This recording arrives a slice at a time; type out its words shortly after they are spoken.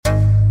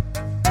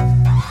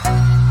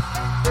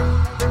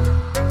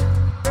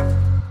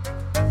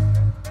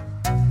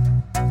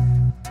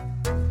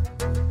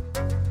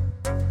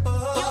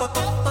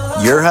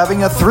you're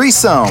having a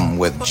threesome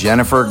with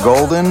Jennifer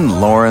Golden,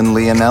 Lauren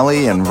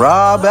Leonelli, and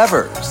Rob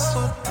Evers.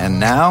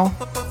 And now,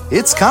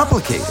 it's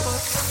complicated.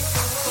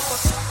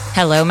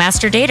 Hello,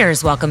 Master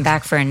Daters. Welcome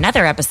back for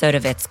another episode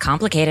of It's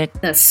Complicated.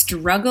 The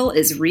struggle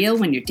is real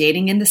when you're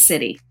dating in the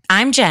city.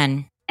 I'm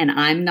Jen. And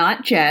I'm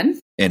not Jen.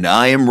 And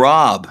I am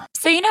Rob.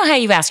 So you know how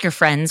you ask your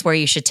friends where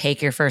you should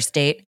take your first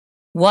date?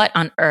 What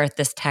on earth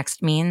this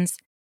text means?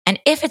 And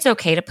if it's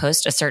okay to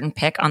post a certain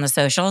pic on the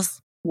socials?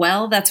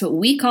 Well, that's what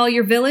we call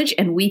your village,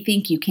 and we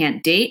think you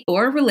can't date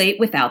or relate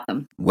without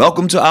them.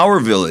 Welcome to our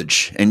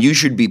village, and you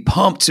should be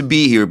pumped to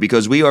be here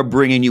because we are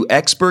bringing you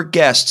expert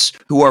guests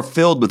who are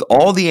filled with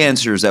all the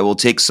answers that will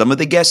take some of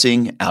the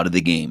guessing out of the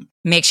game.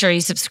 Make sure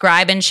you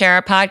subscribe and share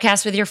our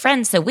podcast with your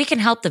friends so we can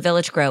help the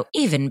village grow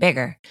even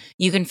bigger.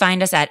 You can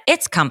find us at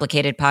It's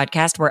Complicated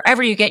Podcast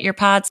wherever you get your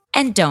pods,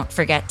 and don't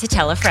forget to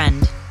tell a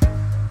friend.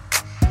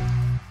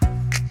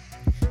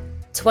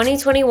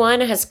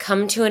 2021 has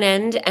come to an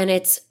end, and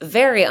it's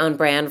very on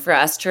brand for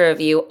us to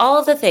review all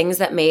of the things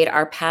that made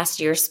our past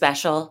year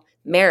special,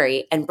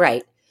 merry, and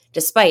bright,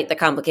 despite the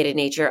complicated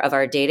nature of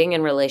our dating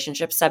and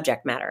relationship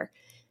subject matter,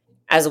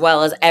 as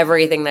well as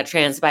everything that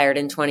transpired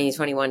in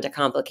 2021 to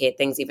complicate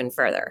things even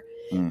further.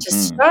 Mm-hmm. To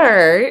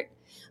start,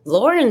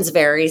 Lauren's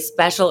very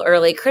special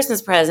early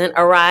Christmas present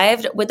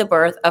arrived with the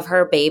birth of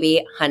her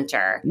baby,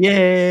 Hunter.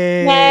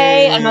 Yay!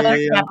 Yay! Another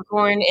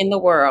Capricorn in the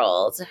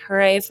world.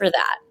 Hooray for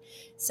that.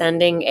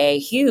 Sending a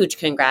huge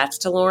congrats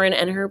to Lauren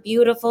and her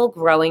beautiful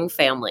growing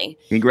family.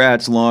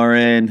 Congrats,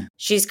 Lauren.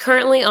 She's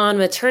currently on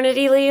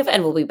maternity leave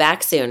and will be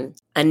back soon.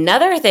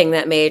 Another thing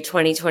that made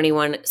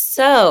 2021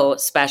 so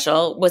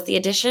special was the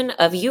addition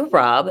of you,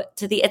 Rob,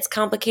 to the It's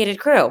Complicated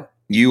crew.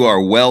 You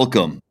are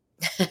welcome.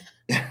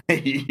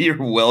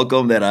 You're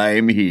welcome that I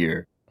am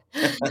here.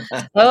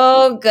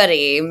 Oh,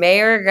 goody.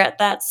 May regret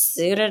that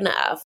soon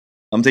enough.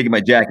 I'm taking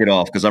my jacket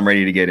off because I'm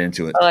ready to get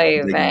into it.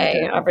 Oy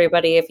vey.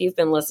 Everybody, if you've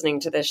been listening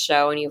to this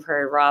show and you've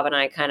heard Rob and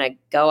I kind of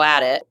go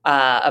at it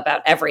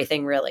about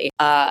everything, really,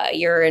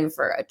 you're in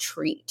for a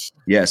treat.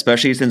 Yeah,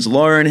 especially since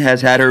Lauren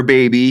has had her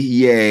baby,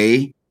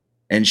 yay,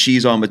 and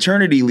she's on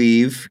maternity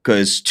leave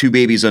because 2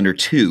 babies under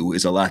 2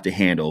 is a lot to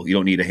handle. You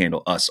don't need to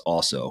handle us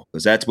also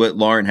because that's what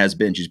Lauren has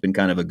been. She's been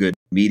kind of a good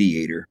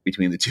mediator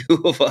between the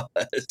two of us.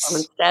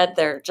 Instead,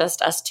 they're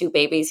just us 2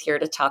 babies here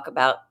to talk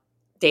about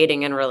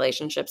dating and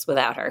relationships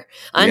without her.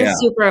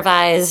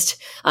 Unsupervised,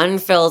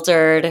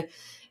 unfiltered,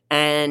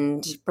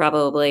 and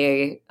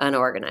probably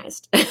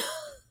unorganized.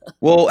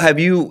 Well, have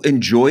you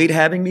enjoyed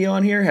having me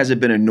on here? Has it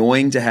been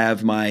annoying to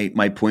have my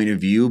point of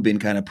view been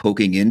kind of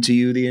poking into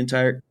you the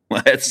entire...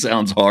 Well, that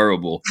sounds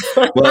horrible.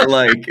 But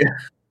like... Do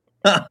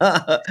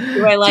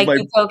I like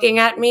you poking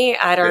at me?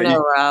 I don't know,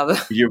 Rob.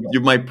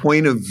 You're my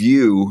point of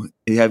view.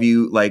 Have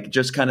you like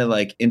just kind of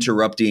like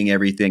interrupting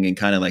everything and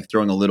kind of like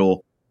throwing a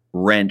little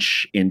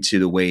wrench into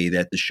the way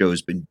that the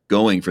show's been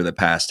going for the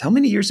past. How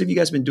many years have you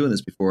guys been doing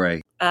this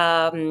before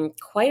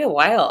quite a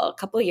while, a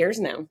couple of years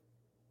now.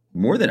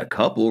 More than a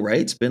couple,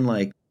 right? It's been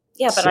like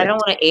but 6. I don't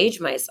want to age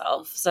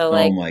myself. So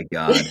like, oh my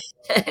God.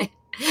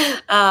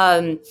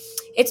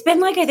 It's been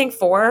like, I think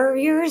 4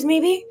 years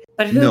maybe,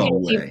 but who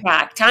can keep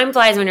track? Time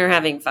flies when you're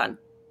having fun.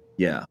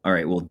 Yeah. All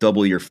right. Well,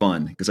 double your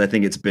fun because I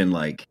think it's been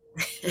like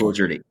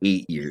closer to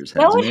 8 years.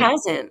 No, it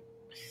hasn't.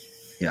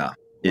 Yeah,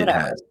 it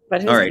has.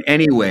 But all right.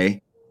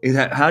 Anyway.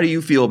 How do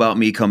you feel about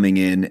me coming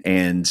in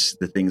and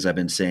the things I've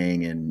been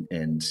saying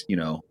and you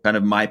know, kind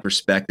of my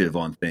perspective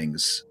on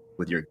things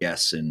with your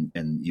guests and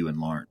you and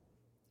Lauren?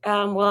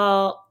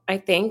 Well, I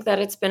think that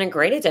it's been a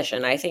great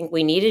addition. I think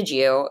we needed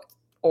you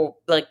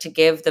to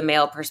give the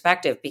male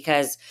perspective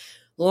because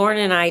Lauren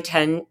and I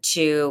tend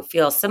to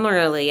feel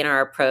similarly in our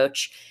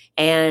approach,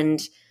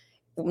 and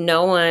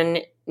no one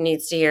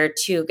needs to hear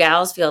 2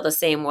 gals feel the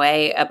same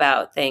way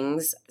about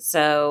things.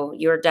 So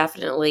you're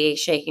definitely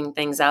shaking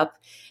things up.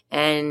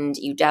 And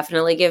you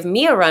definitely give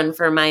me a run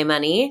for my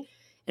money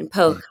and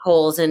poke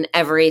holes in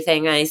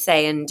everything I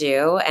say and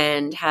do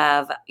and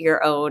have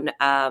your own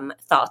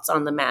thoughts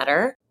on the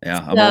matter.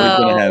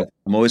 Yeah,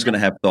 I'm always gonna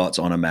have thoughts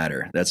on a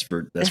matter. That's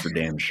for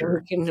damn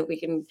sure. We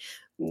can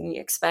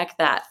expect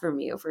that from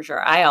you for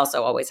sure. I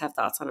also always have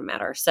thoughts on a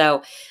matter.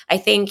 So I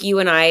think you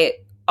and I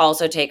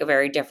also take a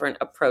very different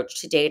approach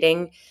to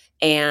dating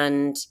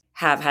and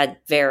have had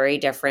very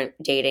different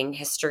dating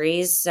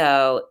histories.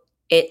 So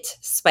it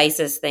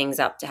spices things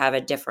up to have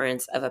a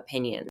difference of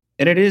opinion.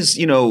 And it is,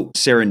 you know,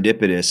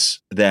 serendipitous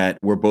that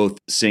we're both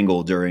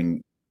single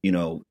during, you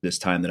know, this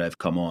time that I've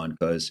come on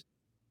because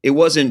it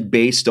wasn't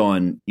based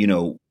on, you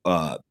know,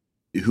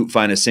 who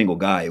find a single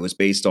guy. It was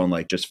based on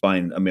like just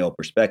find a male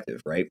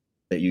perspective, right?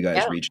 That you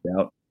guys reached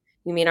out.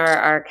 You mean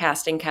our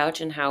casting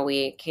couch and how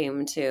we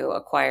came to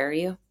acquire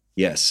you?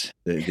 Yes,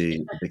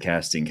 the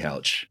casting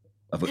couch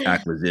of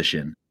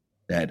acquisition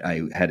that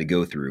I had to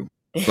go through.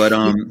 But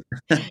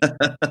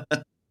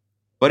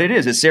but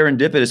it's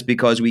serendipitous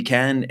because we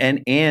can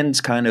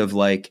and kind of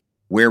like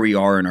where we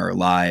are in our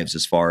lives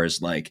as far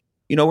as like,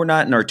 you know, we're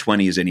not in our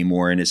 20s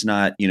anymore and it's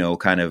not, you know,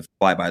 kind of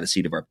fly by the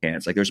seat of our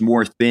pants. Like there's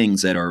more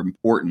things that are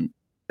important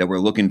that we're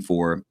looking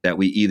for that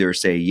we either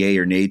say yay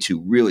or nay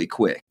to really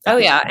quick. Oh,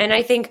 yeah. And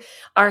I think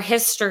our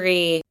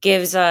history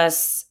gives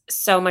us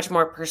so much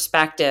more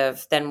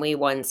perspective than we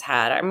once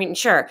had. I mean,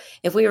 sure,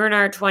 if we were in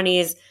our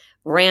 20s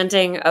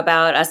ranting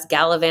about us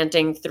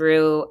gallivanting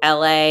through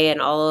LA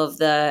and all of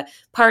the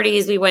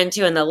parties we went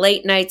to and the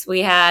late nights we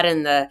had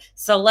and the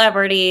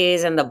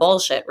celebrities and the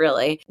bullshit,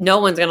 really, no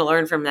one's going to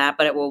learn from that,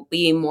 but it will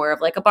be more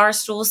of like a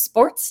Barstool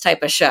Sports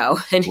type of show.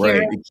 And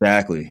Right,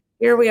 exactly.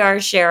 Here we are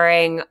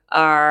sharing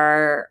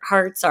our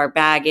hearts, our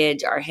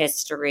baggage, our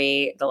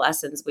history, the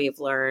lessons we've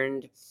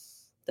learned,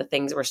 the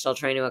things we're still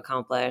trying to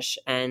accomplish.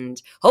 And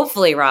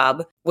hopefully,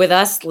 Rob, with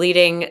us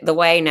leading the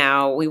way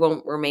now, we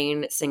won't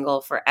remain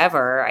single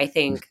forever. I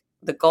think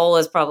the goal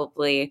is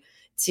probably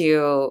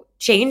to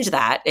change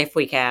that if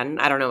we can.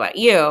 I don't know about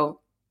you.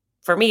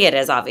 For me, it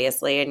is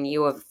obviously. And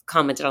you have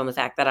commented on the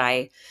fact that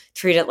I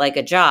treat it like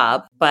a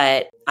job.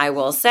 But I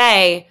will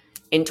say,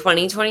 in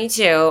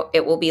 2022,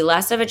 it will be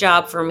less of a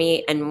job for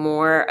me and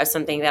more of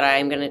something that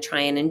I'm going to try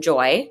and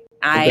enjoy.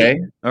 Okay.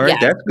 All right. Yeah.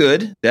 That's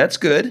good. That's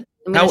good.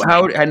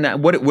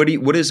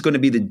 What is going to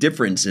be the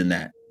difference in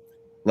that?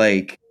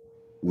 Like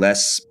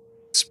less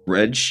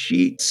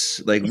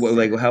spreadsheets? Like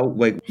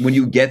when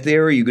you get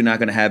there, you're not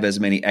going to have as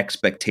many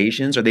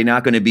expectations? Are they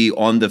not going to be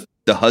on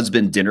the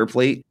husband dinner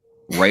plate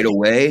right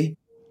away?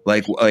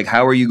 Like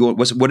how are you going?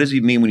 What does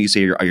it mean when you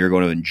say you're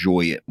going to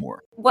enjoy it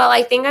more? Well,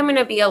 I think I'm going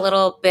to be a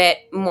little bit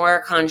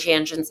more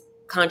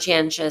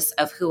conscientious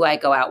of who I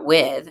go out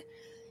with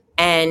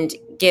and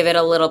give it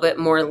a little bit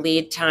more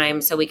lead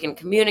time so we can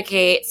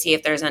communicate, see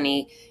if there's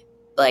any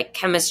like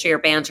chemistry or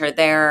banter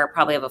there,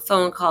 probably have a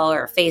phone call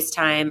or a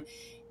FaceTime,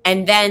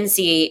 and then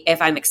see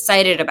if I'm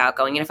excited about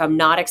going. And if I'm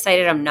not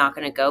excited, I'm not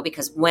going to go,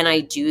 because when I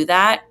do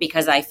that,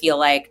 because I feel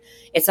like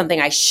it's something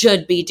I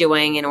should be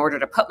doing in order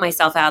to put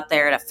myself out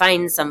there to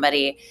find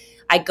somebody,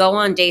 I go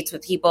on dates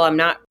with people I'm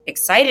not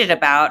excited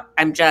about.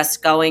 I'm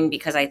just going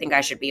because I think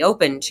I should be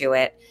open to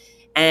it.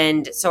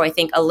 And so I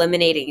think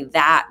eliminating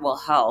that will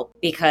help,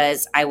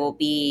 because I will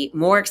be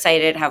more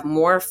excited, have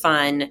more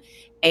fun,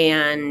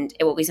 and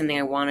it will be something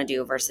I want to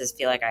do versus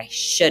feel like I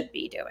should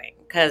be doing,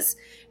 because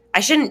I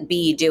shouldn't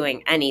be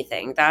doing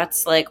anything.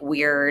 That's like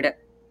weird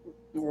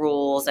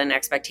rules and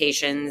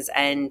expectations.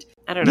 And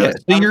I don't know. Yeah,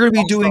 so you're going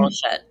to be doing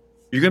bullshit.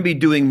 You're going to be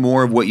doing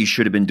more of what you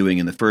should have been doing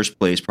in the first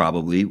place,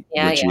 probably,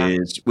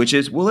 which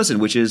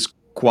is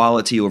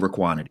quality over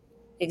quantity.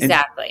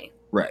 Exactly.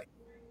 Right.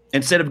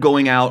 Instead of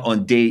going out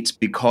on dates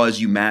because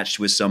you matched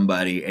with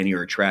somebody and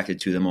you're attracted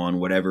to them on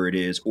whatever it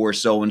is, or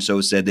so-and-so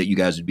said that you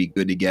guys would be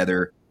good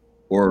together,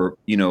 or,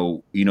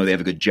 they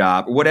have a good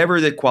job, or whatever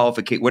the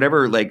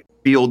whatever like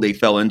field they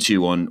fell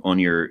into on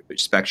your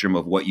spectrum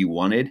of what you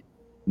wanted.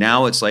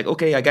 Now it's like,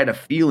 okay, I got a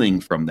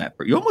feeling from that.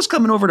 You're almost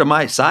coming over to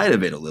my side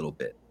of it a little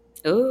bit.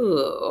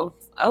 Ooh.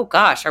 Oh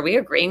gosh, are we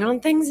agreeing on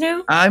things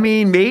now? I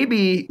mean,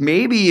 maybe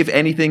if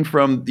anything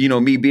from,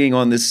 me being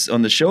on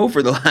the show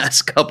for the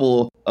last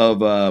couple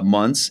of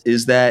months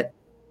is that,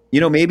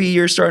 maybe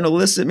you're starting to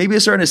listen, maybe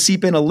it's starting to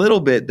seep in a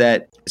little bit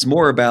that it's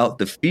more about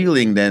the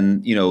feeling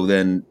than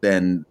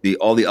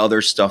all the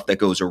other stuff that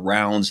goes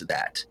around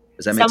that.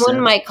 Does that make sense?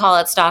 Someone might call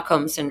it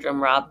Stockholm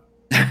Syndrome, Rob.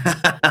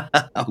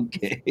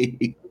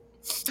 Okay.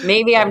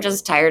 Maybe I'm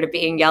just tired of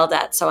being yelled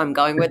at, so I'm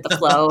going with the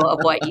flow of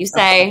what you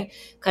say,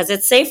 because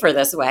it's safer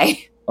this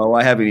way. Oh,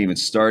 I haven't even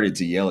started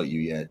to yell at you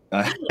yet.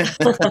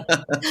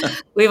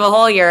 We have a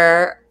whole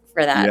year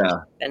for that.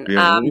 Yeah, we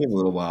have a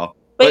little while.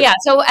 But yeah,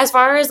 so as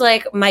far as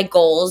like my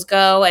goals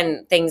go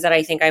and things that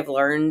I think I've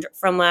learned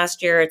from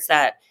last year, it's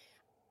that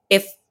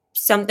if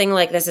something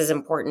like this is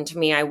important to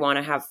me, I want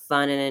to have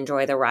fun and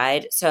enjoy the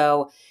ride.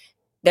 So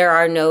there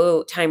are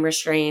no time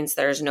restraints.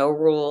 There's no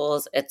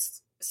rules.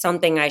 It's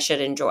something I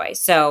should enjoy.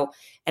 So,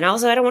 and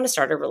also I don't want to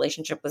start a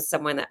relationship with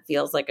someone that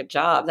feels like a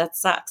job. That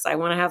sucks. I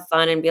want to have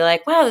fun and be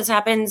like, wow, this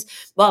happens.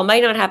 Well, it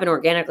might not happen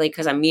organically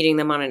because I'm meeting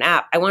them on an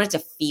app. I want it to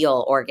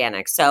feel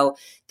organic. So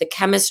the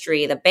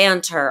chemistry, the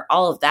banter,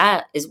 all of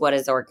that is what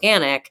is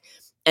organic.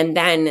 And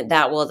then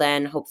that will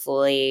then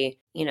hopefully,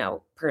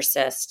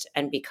 persist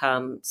and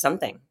become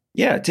something.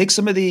 Yeah, take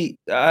some of the.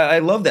 I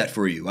love that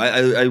for you.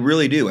 I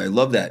really do. I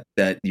love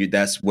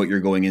that's what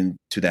you're going into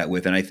that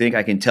with, and I think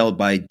I can tell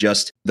by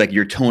just like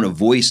your tone of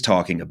voice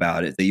talking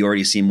about it that you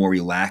already seem more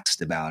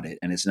relaxed about it,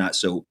 and it's not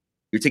so.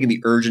 You're taking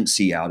the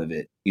urgency out of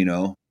it,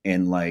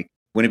 and like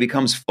when it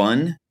becomes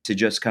fun to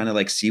just kind of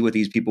like see what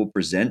these people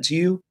present to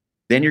you,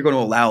 then you're going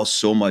to allow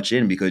so much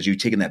in because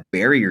you've taken that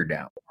barrier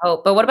down. Oh,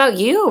 but what about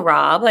you,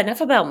 Rob? Enough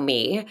about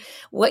me.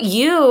 What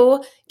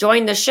you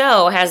joined the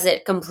show, has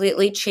it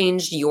completely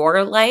changed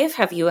your life?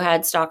 Have you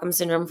had Stockholm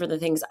Syndrome for the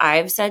things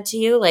I've said to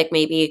you? Like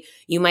maybe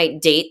you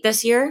might date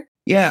this year?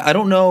 Yeah, I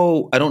don't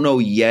know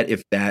yet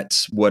if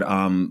that's what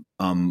I'm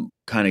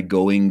kind of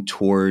going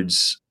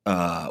towards.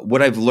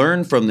 What I've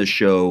learned from the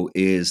show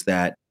is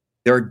that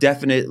there are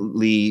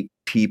definitely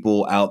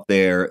people out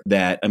there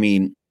that, I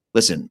mean,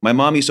 listen, my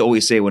mom used to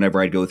always say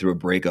whenever I'd go through a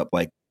breakup,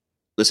 like,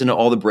 listen to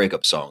all the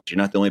breakup songs. You're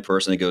not the only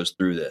person that goes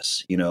through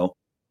this,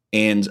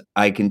 And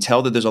I can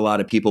tell that there's a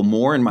lot of people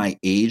more in my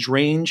age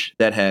range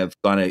that have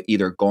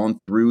either gone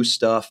through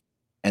stuff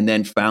and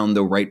then found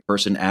the right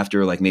person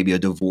after like maybe a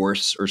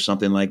divorce or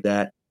something like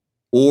that.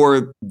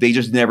 Or they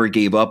just never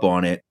gave up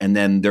on it. And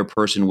then their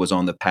person was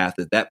on the path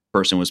that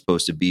person was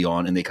supposed to be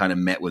on. And they kind of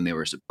met when they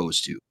were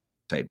supposed to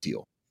type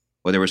deal.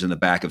 Whether it was in the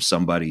back of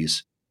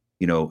somebody's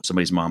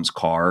mom's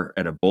car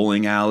at a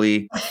bowling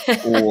alley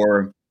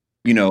or,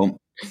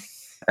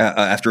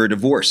 after a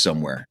divorce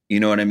somewhere. You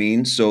know what I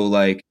mean? So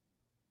like,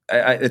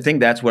 I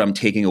think that's what I'm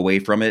taking away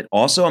from it.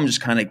 Also, I'm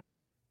just kind of,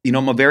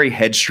 I'm a very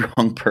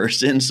headstrong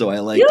person. So I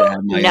like to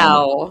have my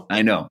own.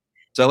 I know.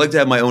 So I like to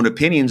have my own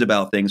opinions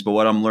about things. But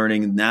what I'm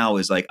learning now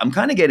is like, I'm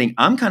kind of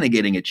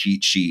getting a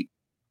cheat sheet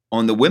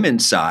on the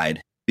women's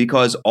side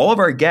because all of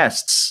our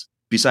guests,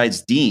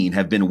 besides Dean,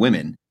 have been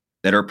women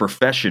that are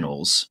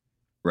professionals,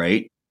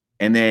 right?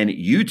 And then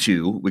you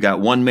two, we got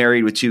one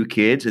married with 2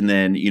 kids, and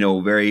then,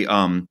 very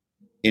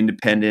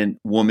independent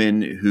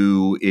woman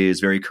who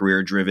is very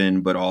career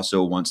driven, but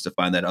also wants to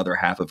find that other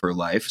half of her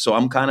life. So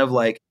I'm kind of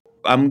like,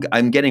 I'm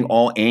getting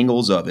all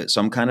angles of it.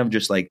 So I'm kind of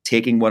just like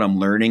taking what I'm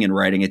learning and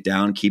writing it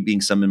down,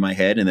 keeping some in my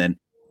head, and then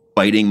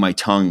biting my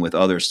tongue with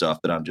other stuff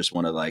that I just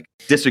want to like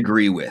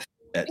disagree with.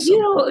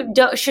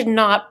 Should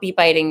not be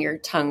biting your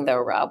tongue though,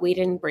 Rob. We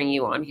didn't bring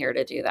you on here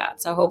to do that.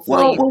 So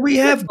hopefully we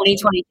have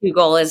 2022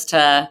 goal is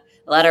to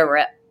let her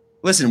rip.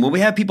 Listen, when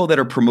we have people that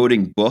are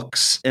promoting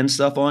books and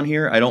stuff on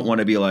here, I don't want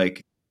to be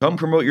like, come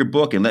promote your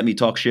book and let me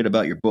talk shit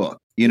about your book.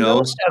 You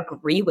don't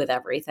agree with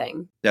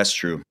everything. That's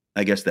true.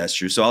 I guess that's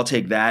true. So I'll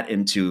take that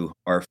into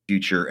our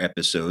future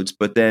episodes.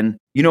 But then,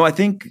 I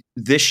think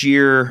this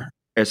year,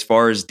 as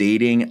far as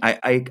dating,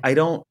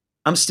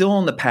 I'm still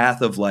on the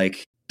path of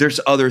like, there's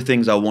other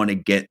things I want to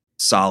get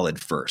solid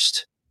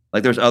first.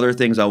 Like there's other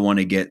things I want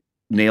to get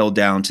nailed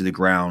down to the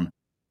ground,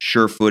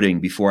 sure footing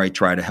before I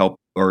try to help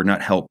or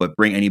not help, but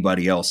bring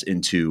anybody else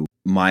into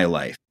my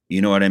life.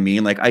 You know what I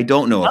mean? Like, I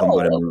don't know if I'm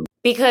going to move.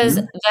 Because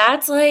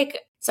that's like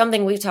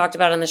something we've talked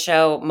about on the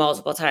show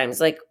multiple times.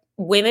 Like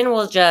women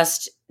will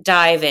just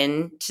dive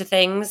into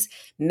things.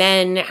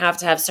 Men have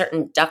to have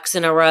certain ducks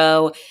in a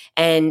row,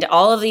 and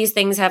all of these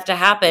things have to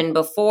happen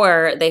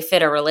before they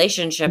fit a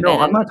relationship. No,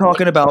 I'm not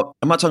talking about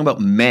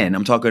men.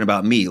 I'm talking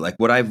about me. Like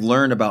what I've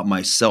learned about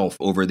myself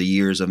over the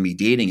years of me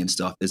dating and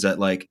stuff is that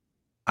like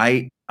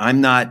I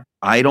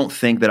don't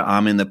think that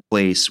I'm in the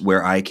place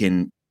where I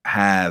can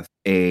have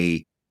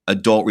a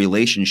adult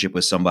relationship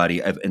with somebody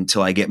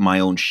until I get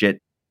my own shit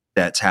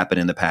that's happened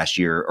in the past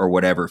year or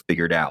whatever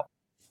figured out.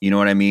 You know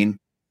what I mean?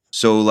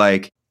 So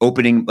like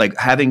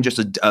having just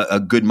a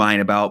good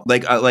mind about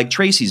like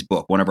Tracy's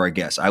book, one of our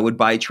guests, I would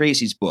buy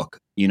Tracy's book,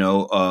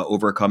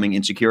 Overcoming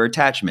Insecure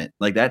Attachment.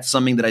 Like that's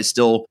something that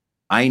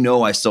I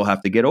know I still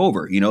have to get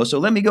over, so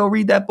let me go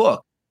read that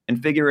book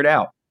and figure it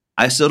out.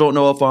 I still don't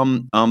know if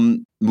I'm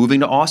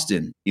moving to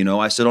Austin.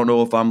 I still don't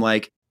know if I'm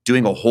like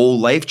doing a whole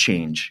life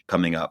change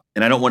coming up.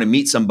 And I don't want to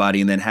meet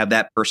somebody and then have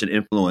that person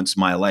influence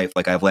my life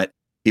like I've let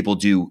people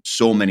do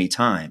so many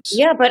times.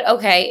 Yeah, but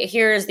okay,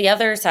 here's the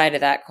other side of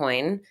that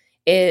coin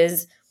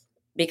is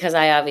because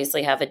I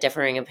obviously have a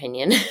differing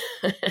opinion.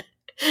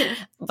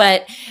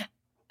 But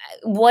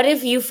what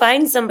if you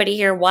find somebody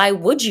here? Why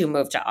would you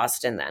move to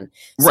Austin then?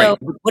 Right. So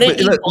wouldn't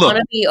you want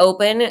to be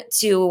open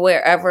to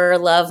wherever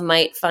love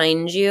might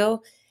find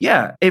you?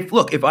 Yeah.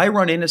 If I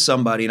run into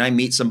somebody and I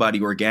meet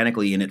somebody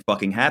organically and it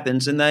fucking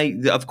happens, and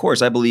of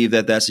course I believe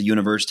that that's the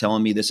universe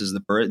telling me this is the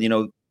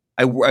person,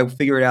 I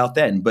figure it out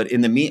then. But in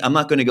the I'm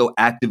not going to go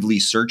actively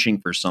searching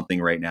for something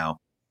right now.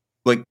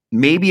 Like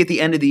maybe at the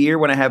end of the year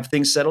when I have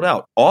things settled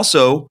out.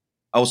 Also,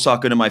 I was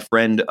talking to my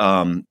friend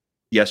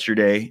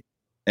yesterday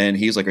and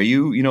he's like, are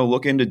you,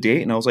 looking to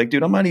date? And I was like,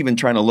 dude, I'm not even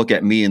trying to look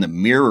at me in the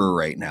mirror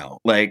right now.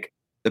 Like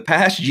the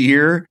past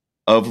year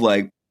of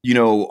like,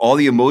 all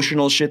the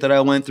emotional shit that I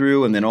went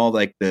through and then all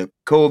like the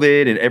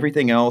COVID and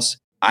everything else.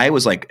 I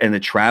was like, and the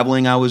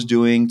traveling I was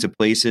doing to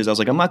places, I was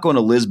like, I'm not going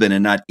to Lisbon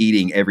and not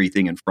eating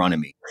everything in front of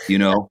me.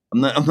 I'm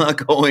not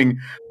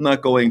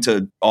going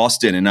to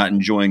Austin and not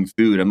enjoying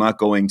food. I'm not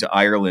going to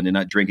Ireland and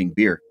not drinking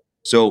beer.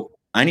 So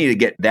I need to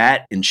get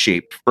that in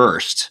shape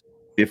first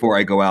before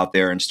I go out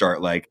there and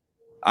start like,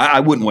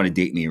 I wouldn't want to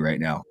date me right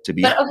now, to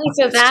be honest. Okay,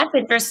 so that's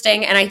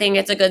interesting. And I think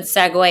it's a good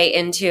segue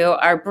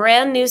into our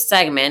brand new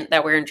segment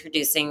that we're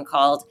introducing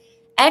called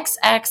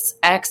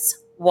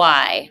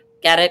XXXY.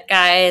 Get it,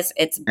 guys?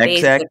 It's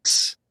basic.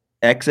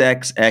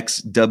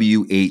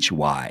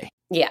 XXXWHY.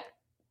 Yeah.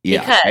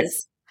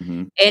 Because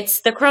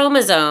it's the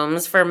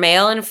chromosomes for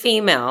male and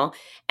female.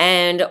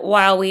 And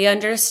while we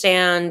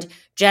understand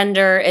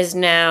gender is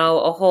now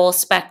a whole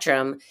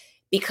spectrum,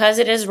 because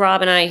it is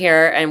Rob and I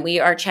here and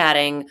we are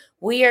chatting,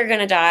 we are going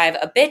to dive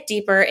a bit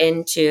deeper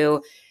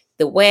into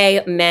the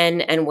way men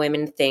and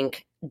women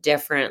think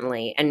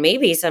differently. And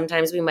maybe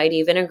sometimes we might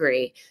even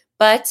agree.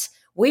 But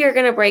we are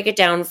going to break it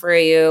down for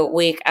you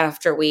week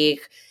after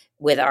week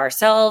with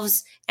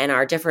ourselves and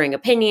our differing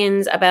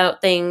opinions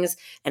about things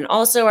and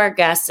also our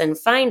guests and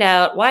find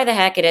out why the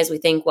heck it is we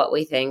think what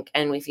we think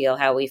and we feel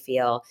how we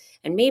feel.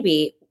 And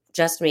maybe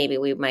just maybe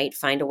we might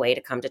find a way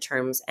to come to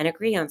terms and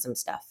agree on some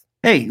stuff.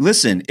 Hey,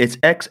 listen, it's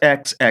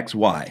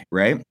XXXY,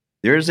 right?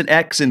 There's an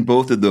X in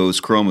both of those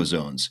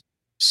chromosomes.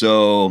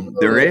 So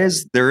there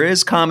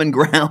is common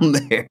ground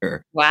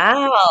there.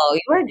 Wow,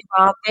 you are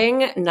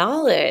dropping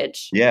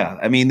knowledge. Yeah,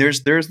 I mean,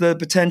 there's the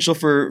potential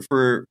for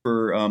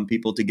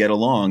people to get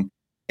along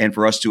and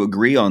for us to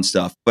agree on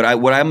stuff. But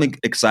what I'm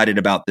excited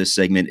about this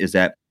segment is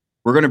that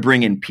we're going to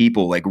bring in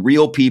people, like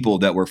real people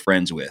that we're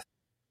friends with,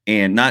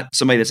 and not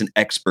somebody that's an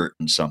expert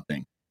in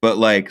something, but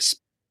like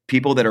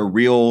people that are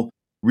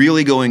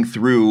really going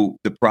through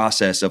the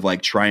process of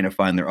like trying to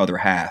find their other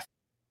half,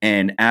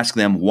 and ask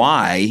them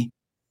why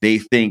they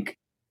think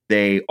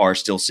they are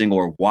still single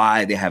or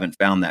why they haven't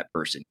found that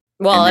person.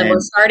 Well, and we're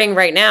starting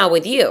right now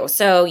with you.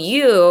 So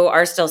you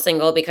are still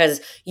single because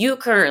you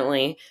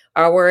currently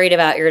are worried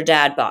about your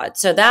dad bod.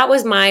 So that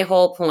was my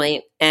whole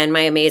point, and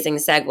my amazing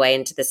segue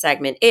into the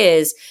segment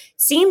is,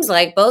 seems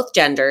like both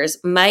genders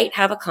might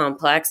have a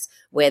complex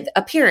with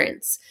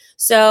appearance.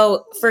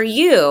 So for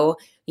you,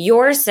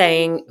 you're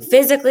saying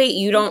physically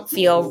you don't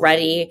feel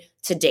ready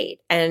to date.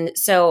 And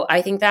so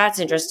I think that's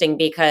interesting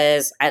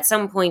because at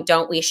some point,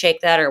 don't we shake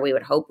that, or we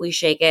would hope we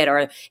shake it,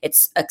 or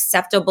it's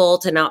acceptable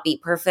to not be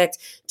perfect.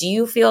 Do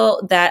you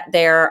feel that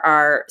there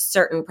are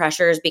certain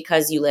pressures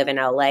because you live in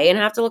LA and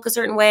have to look a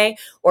certain way,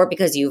 or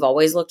because you've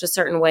always looked a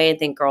certain way and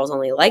think girls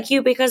only like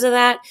you because of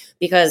that?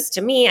 Because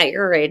to me, at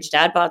your age,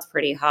 dad bod's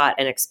pretty hot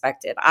and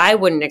expected. I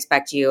wouldn't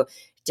expect you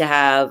to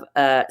have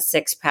a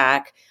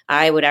 6-pack.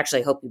 I would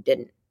actually hope you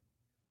didn't.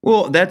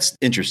 Well, that's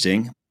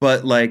interesting,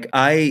 but like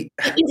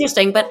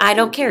interesting, but I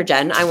don't care,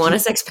 Jen. I want a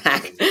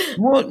 6-pack.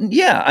 Well,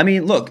 yeah. I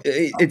mean, look,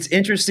 it's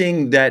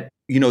interesting that,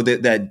 you know,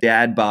 that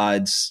dad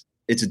bods,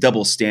 it's a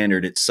double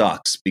standard. It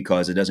sucks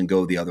because it doesn't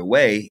go the other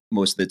way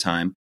most of the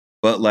time.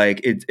 But like,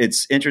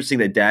 it's interesting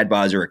that dad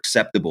bods are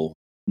acceptable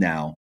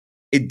now.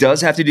 It does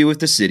have to do with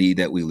the city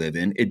that we live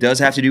in. It does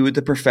have to do with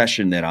the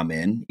profession that I'm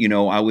in. You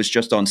know, I was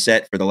just on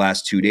set for the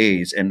last 2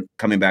 days and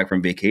coming back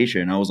from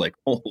vacation, I was like,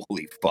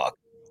 holy fuck.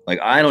 Like,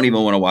 I don't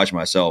even want to watch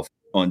myself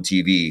on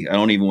TV. I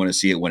don't even want to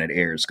see it when it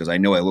airs because I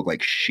know I look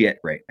like shit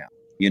right now,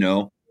 you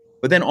know?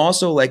 But then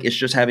also, like, it's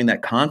just having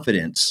that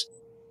confidence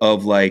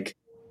of like,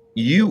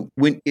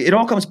 when it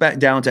all comes back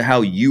down to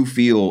how you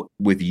feel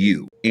with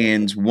you.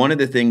 And one of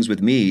the things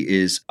with me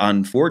is,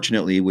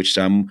 unfortunately, which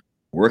I'm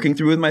working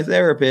through with my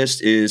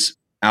therapist, is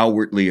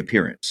outwardly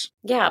appearance.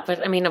 Yeah,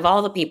 but I mean, of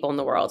all the people in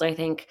the world, I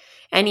think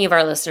any of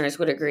our listeners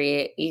would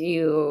agree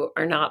you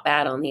are not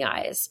bad on the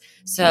eyes.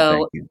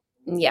 So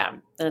yeah,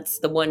 that's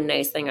the one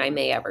nice thing I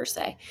may ever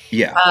say.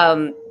 Yeah.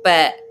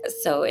 But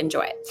so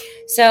enjoy it.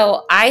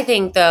 So I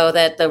think, though,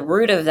 that the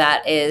root of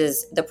that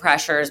is the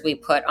pressures we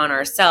put on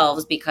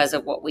ourselves because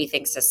of what we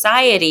think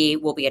society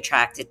will be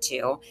attracted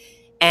to,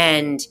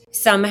 and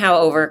somehow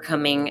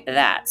overcoming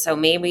that. So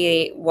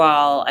maybe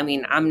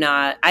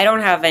I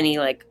don't have any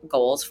like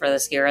goals for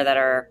this year that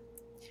are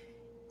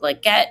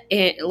like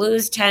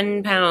lose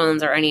 10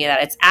 pounds or any of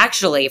that. It's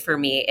actually, for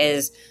me,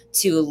 is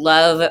to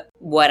love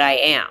what I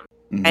am.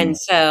 Mm-hmm. And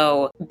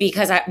so,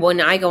 because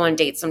when I go on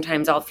dates,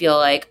 sometimes I'll feel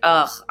like,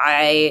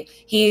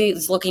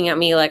 he's looking at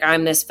me like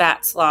I'm this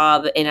fat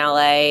slob in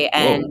LA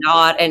and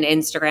not an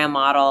Instagram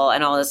model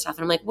and all this stuff.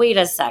 And I'm like, wait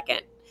a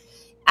second.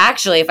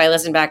 Actually, if I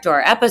listen back to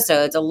our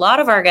episodes, a lot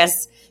of our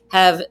guests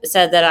have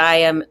said that I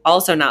am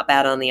also not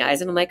bad on the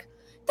eyes. And I'm like,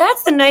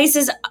 that's the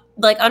nicest,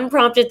 like,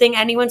 unprompted thing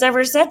anyone's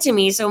ever said to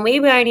me. So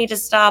maybe I need to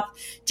stop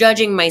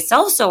judging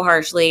myself so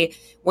harshly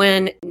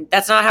when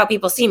that's not how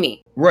people see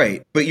me.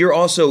 Right. But you're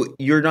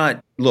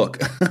not, look,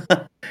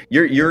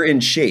 you're in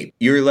shape.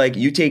 You're like,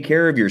 you take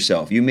care of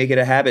yourself. You make it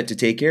a habit to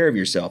take care of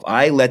yourself.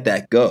 I let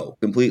that go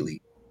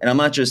completely. And I'm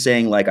not just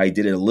saying like I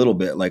did it a little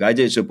bit. Like I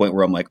did it to a point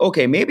where I'm like,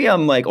 okay, maybe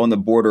I'm like on the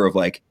border of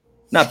like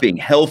not being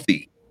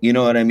healthy. You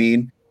know what I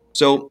mean?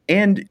 So,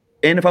 and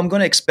if I'm going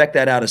to expect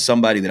that out of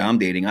somebody that I'm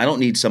dating, I don't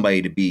need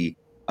somebody to be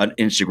an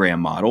Instagram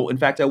model. In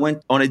fact, I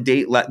went on a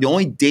date. The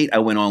only date I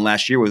went on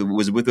last year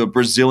was with a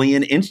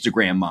Brazilian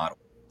Instagram model.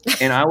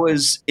 And I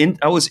was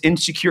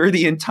insecure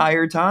the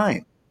entire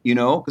time, you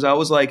know, because I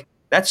was like,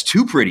 that's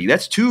too pretty.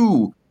 That's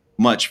too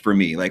much for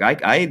me. Like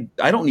I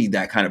don't need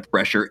that kind of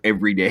pressure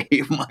every day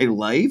of my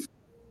life,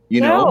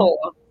 you know?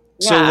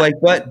 Yeah. So like,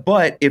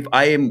 but if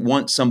I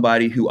want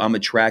somebody who I'm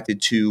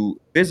attracted to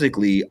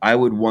physically, I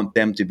would want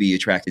them to be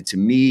attracted to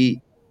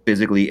me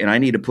physically. And I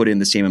need to put in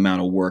the same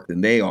amount of work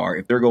than they are.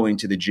 If they're going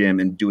to the gym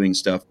and doing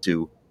stuff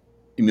to,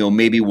 you know,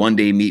 maybe one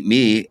day meet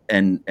me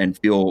and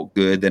feel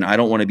good, then I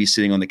don't want to be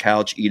sitting on the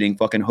couch eating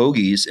fucking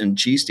hoagies and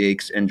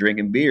cheesesteaks and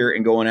drinking beer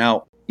and going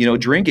out, you know,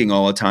 drinking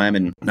all the time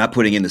and not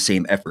putting in the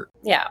same effort.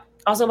 Yeah.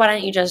 Also, why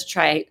don't you just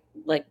try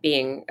like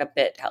being a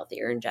bit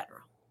healthier in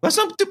general?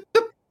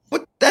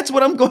 That's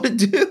what I'm going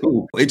to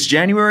do. It's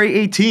January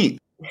 18th.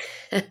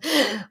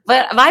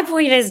 But my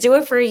point is, do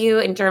it for you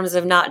in terms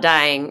of not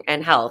dying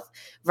and health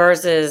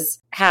versus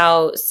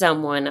how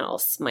someone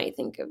else might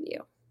think of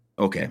you.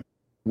 Okay.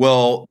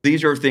 Well,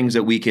 these are things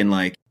that we can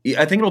like,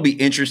 I think it'll be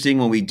interesting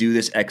when we do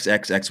this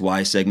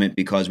XXXY segment,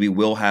 because we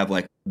will have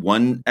like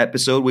one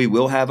episode, we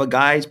will have a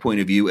guy's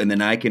point of view, and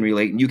then I can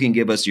relate and you can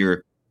give us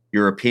your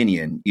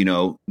opinion,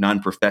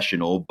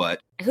 non-professional, but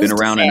Who's been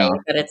around to say enough.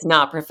 that it's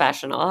not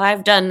professional?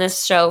 I've done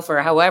this show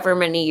for however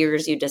many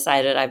years you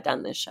decided I've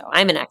done this show.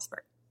 I'm an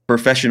expert.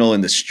 Professional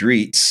in the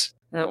streets.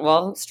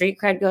 Well, street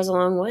cred goes a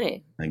long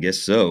way. I guess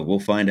so. We'll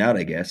find out,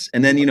 I guess.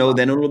 And then,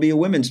 then it'll be a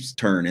women's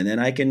turn. And then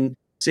I can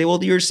say,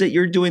 well,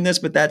 you're doing this,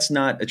 but that's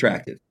not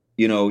attractive,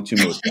 to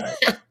most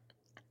guys.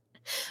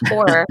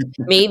 Or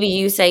maybe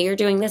you say you're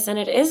doing this and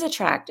it is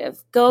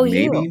attractive. Go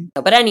Maybe. you.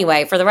 But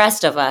anyway, for the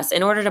rest of us,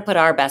 in order to put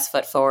our best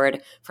foot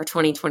forward for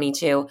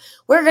 2022,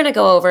 we're going to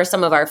go over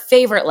some of our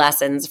favorite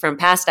lessons from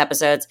past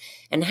episodes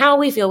and how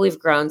we feel we've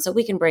grown so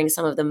we can bring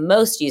some of the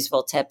most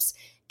useful tips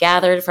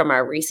gathered from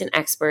our recent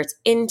experts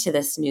into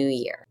this new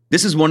year.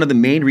 This is one of the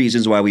main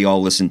reasons why we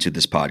all listen to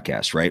this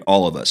podcast, right?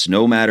 All of us,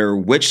 no matter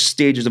which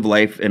stages of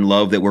life and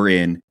love that we're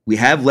in, we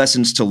have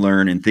lessons to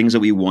learn and things that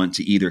we want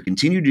to either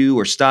continue to do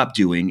or stop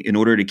doing in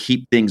order to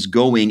keep things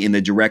going in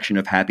the direction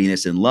of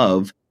happiness and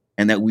love.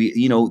 And that we,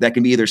 that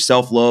can be either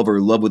self-love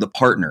or love with a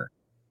partner.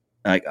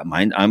 Like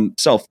I'm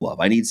self-love.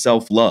 I need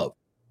self-love.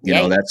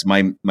 That's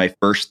my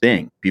first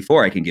thing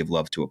before I can give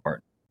love to a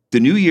partner. The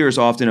new year is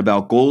often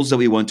about goals that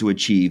we want to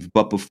achieve.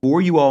 But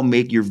before you all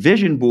make your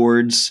vision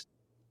boards,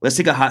 let's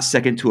take a hot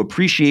second to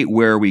appreciate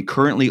where we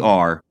currently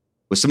are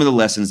with some of the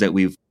lessons that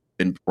we've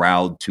been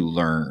proud to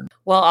learn.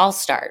 Well, I'll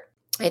start.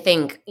 I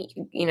think,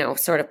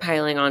 sort of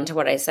piling on to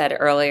what I said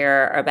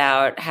earlier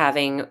about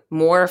having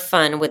more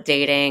fun with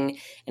dating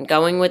and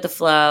going with the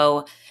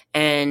flow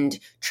and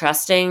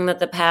trusting that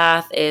the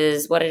path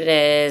is what it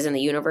is and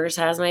the universe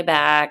has my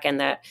back and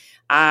that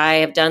I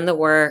have done the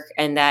work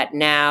and that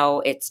now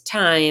it's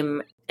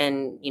time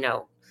and,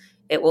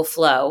 it will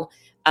flow.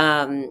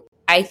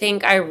 I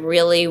think I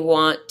really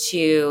want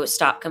to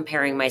stop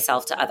comparing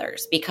myself to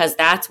others because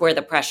that's where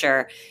the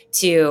pressure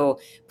to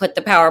put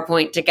the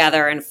PowerPoint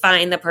together and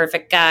find the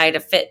perfect guy to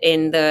fit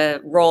in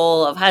the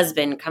role of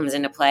husband comes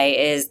into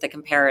play is the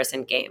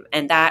comparison game.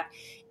 And that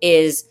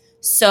is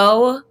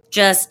so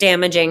just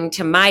damaging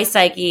to my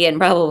psyche and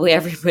probably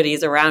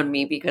everybody's around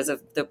me because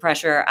of the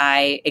pressure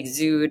I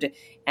exude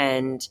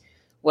and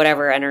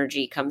whatever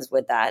energy comes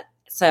with that.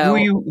 So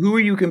who are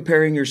you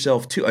comparing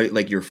yourself to?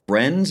 Like your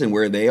friends and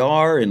where they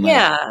are? And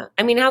yeah,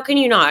 I mean, how can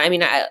you not? I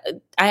mean, I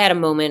had a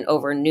moment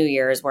over New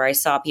Year's where I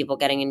saw people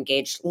getting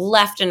engaged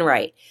left and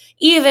right.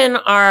 Even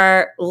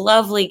our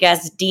lovely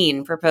guest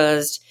Dean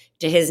proposed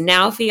to his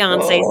now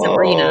fiance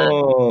Sabrina.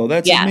 Oh,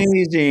 that's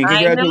amazing!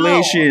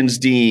 Congratulations,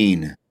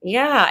 Dean.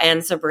 Yeah,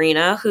 and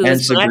Sabrina,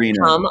 who's going to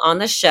come on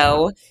the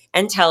show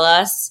and tell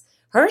us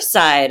her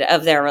side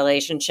of their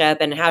relationship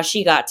and how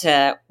she got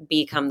to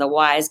become the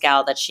wise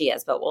gal that she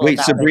is. But wait,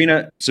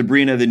 Sabrina,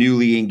 the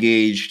newly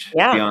engaged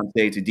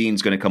fiance to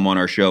Dean's going to come on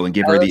our show and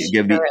give her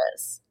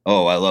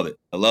Oh, I love it.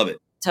 I love it.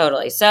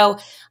 Totally. So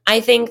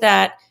I think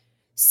that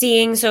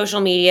seeing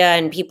social media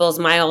and people's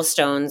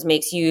milestones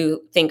makes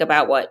you think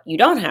about what you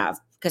don't have.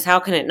 Because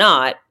how can it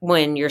not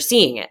when you're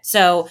seeing it?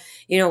 So,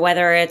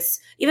 whether it's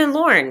even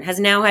Lauren has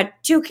now had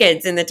 2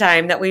 kids in the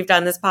time that we've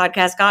done this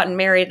podcast, gotten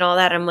married and all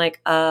that. I'm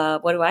like,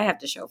 what do I have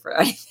to show for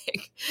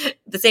anything?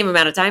 The same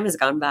amount of time has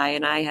gone by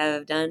and I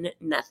have done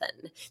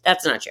nothing.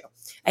 That's not true.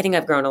 I think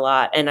I've grown a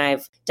lot and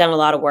I've done a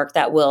lot of work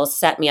that will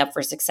set me up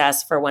for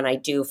success for when I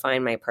do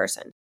find my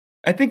person.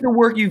 I think the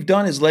work you've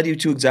done has led you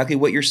to exactly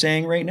what you're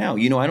saying right now.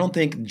 I don't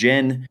think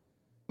Jen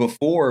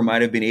before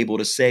might have been able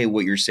to say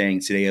what you're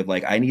saying today of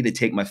like, I need to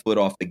take my foot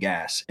off the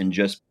gas and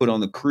just put on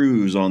the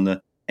cruise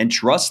and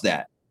trust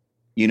that,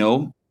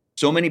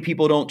 so many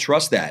people don't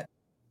trust that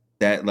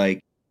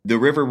like the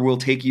river will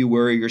take you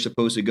where you're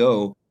supposed to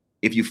go.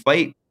 If you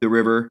fight the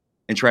river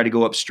and try to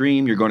go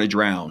upstream, you're going to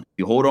drown. If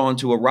you hold on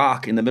to a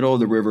rock in the middle of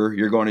the river,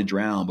 you're going to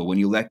drown. But when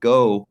you let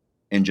go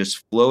and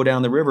just flow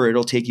down the river,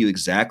 it'll take you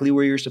exactly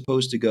where you're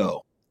supposed to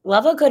go.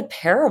 Love a good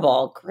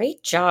parable.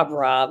 Great job,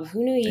 Rob.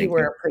 Who knew you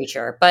were a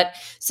preacher? But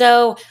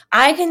so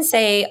I can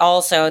say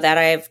also that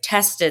I've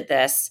tested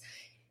this,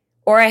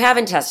 or I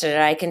haven't tested it.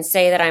 I can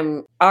say that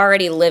I'm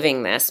already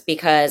living this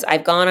because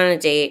I've gone on a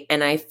date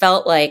and I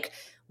felt like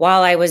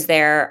while I was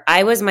there,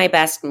 I was my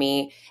best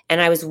me and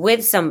I was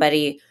with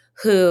somebody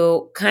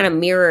who kind of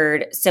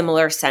mirrored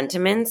similar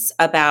sentiments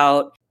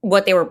about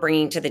what they were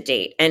bringing to the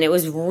date. And it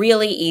was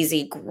really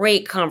easy,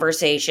 great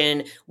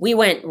conversation. We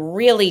went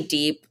really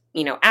deep.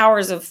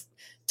 Hours of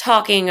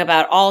talking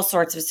about all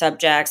sorts of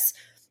subjects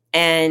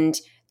and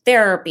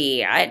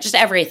therapy, just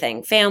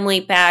everything,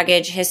 family,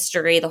 baggage,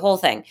 history, the whole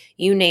thing,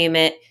 you name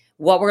it,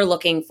 what we're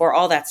looking for,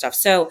 all that stuff.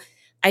 So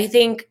I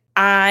think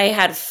I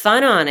had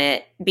fun on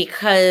it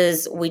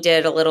because we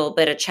did a little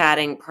bit of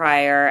chatting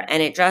prior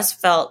and it just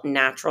felt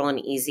natural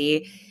and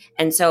easy.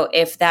 And so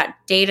if that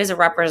date is a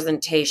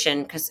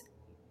representation, because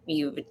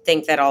you would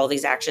think that all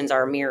these actions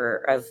are a mirror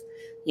of,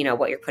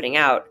 what you're putting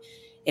out.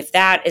 If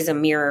that is a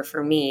mirror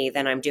for me,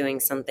 then I'm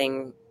doing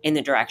something in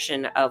the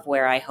direction of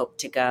where I hope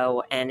to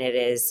go, and it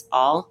is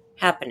all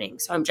happening.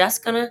 So I'm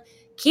just going to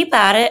keep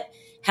at it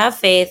have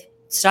faith,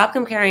 stop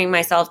comparing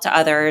myself to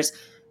others,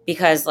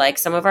 because like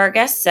some of our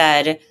guests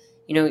said,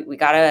 we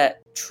got to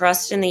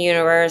trust in the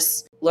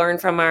universe, learn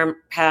from our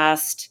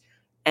past,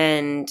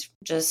 and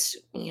just,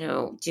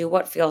 do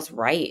what feels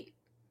right.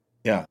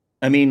 Yeah.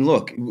 I mean,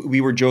 look, we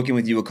were joking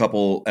with you a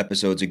couple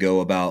episodes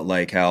ago about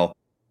like how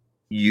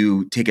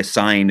you take a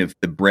sign if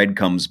the bread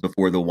comes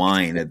before the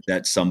wine,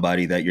 that's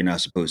somebody that you're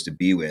not supposed to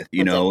be with,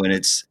 and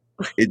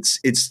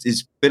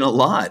it's been a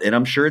lot. And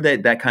I'm sure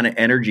that kind of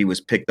energy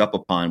was picked up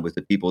upon with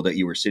the people that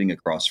you were sitting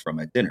across from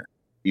at dinner.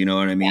 You know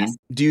what I mean? Yes.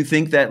 Do you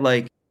think that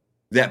like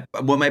that,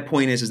 what my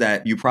point is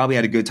that you probably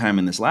had a good time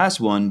in this last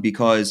one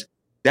because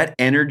that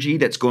energy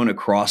that's going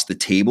across the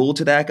table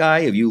to that guy,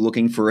 of you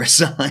looking for a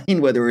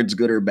sign, whether it's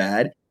good or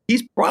bad,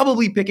 he's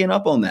probably picking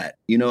up on that.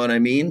 You know what I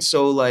mean?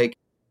 So like,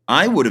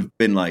 I would have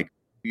been like,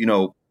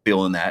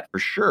 feeling that for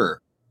sure.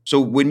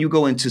 So when you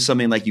go into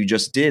something like you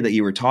just did that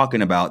you were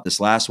talking about, this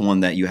last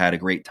one that you had a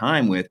great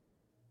time with,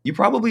 you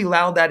probably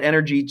allowed that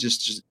energy,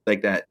 just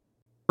like that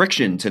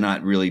friction, to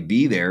not really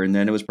be there. And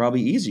then it was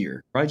probably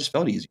easier. Probably just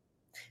felt easier.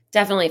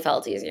 Definitely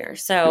felt easier.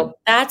 So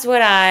that's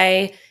what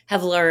I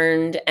have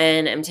learned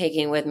and am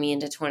taking with me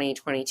into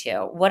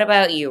 2022. What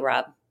about you,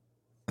 Rob?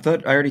 I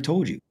thought I already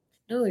told you.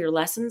 No, your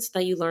lessons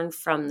that you learned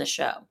from the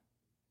show.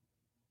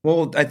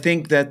 Well, I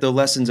think that the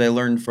lessons I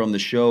learned from the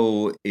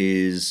show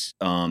is,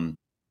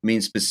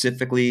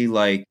 specifically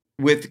like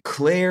with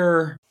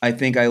Claire, I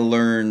think I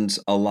learned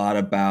a lot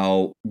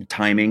about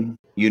timing.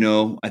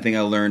 I think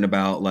I learned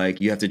about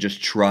like, you have to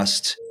just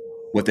trust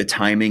what the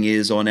timing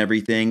is on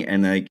everything.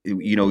 And like,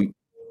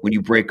 when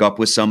you break up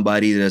with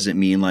somebody, that doesn't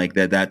mean like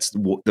that's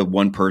the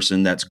one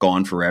person that's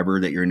gone forever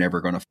that you're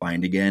never going to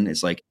find again.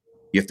 It's like,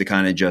 you have to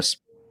kind of just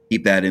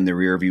keep that in the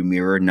rearview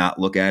mirror, not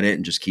look at it,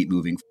 and just keep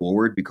moving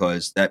forward,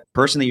 because that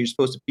person that you're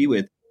supposed to be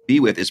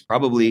with is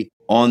probably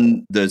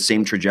on the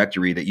same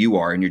trajectory that you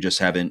are, and you just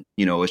haven't,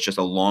 it's just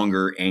a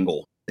longer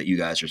angle that you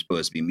guys are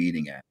supposed to be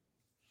meeting at.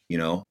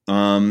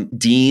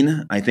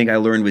 Dean, I think I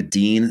learned with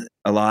Dean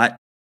a lot.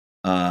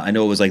 I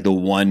know it was like the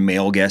one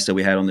male guest that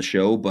we had on the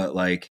show, but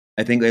like,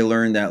 I think I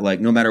learned that like,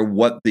 no matter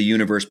what the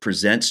universe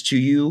presents to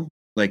you,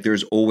 like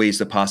there's always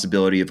the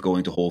possibility of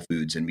going to Whole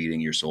Foods and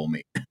meeting your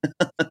soulmate.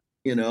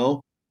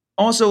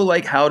 Also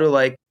like how to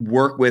like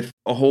work with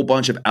a whole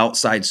bunch of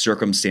outside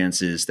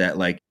circumstances that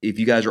like, if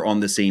you guys are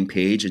on the same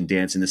page and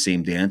dancing the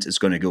same dance, it's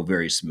going to go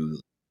very smoothly.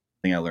 I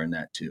think I learned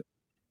that too.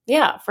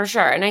 Yeah, for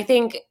sure. And I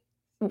think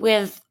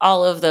with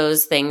all of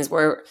those things,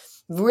 we're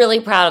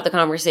really proud of the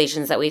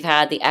conversations that we've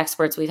had, the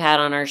experts we've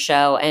had on our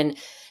show. And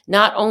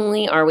not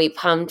only are we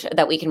pumped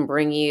that we can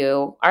bring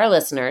you, our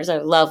listeners,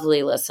 our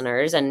lovely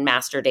listeners and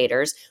master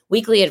daters,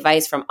 weekly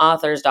advice from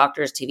authors,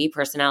 doctors, TV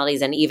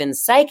personalities, and even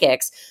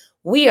psychics,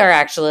 we are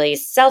actually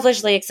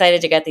selfishly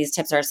excited to get these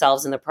tips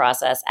ourselves in the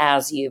process,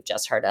 as you've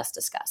just heard us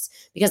discuss.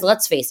 Because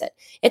let's face it,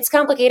 it's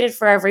complicated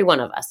for every one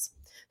of us.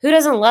 Who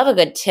doesn't love a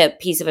good tip,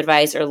 piece of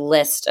advice, or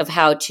list of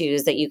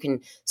how-tos that you can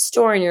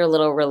store in your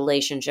little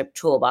relationship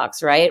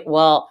toolbox, right?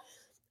 Well,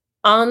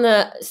 on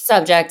the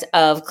subject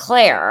of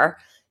Claire,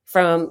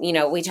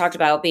 we talked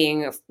about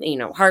being,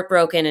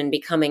 heartbroken and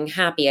becoming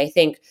happy. I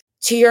think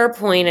to your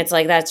point, it's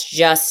like that's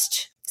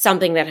just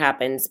something that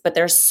happens, but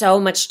there's so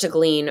much to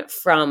glean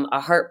from a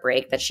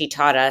heartbreak that she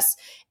taught us.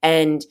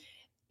 And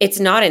it's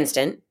not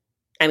instant.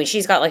 I mean,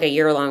 she's got like a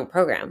year-long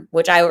program,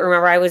 which I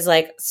remember I was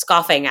like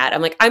scoffing at.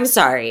 I'm like, I'm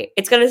sorry.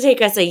 It's going to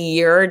take us a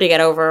year to get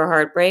over a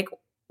heartbreak.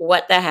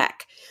 What the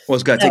heck? Well,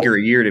 it's got to take her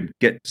a year to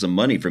get some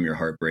money from your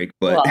heartbreak.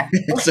 But,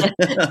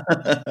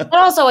 but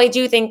also, I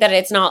do think that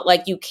it's not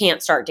like you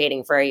can't start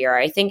dating for a year.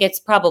 I think it's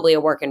probably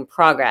a work in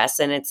progress.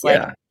 And it's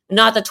like,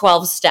 not the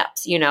 12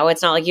 steps,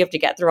 it's not like you have to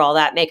get through all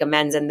that, make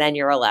amends, and then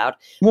you're allowed.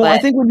 Well, I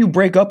think when you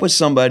break up with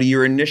somebody,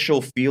 your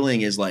initial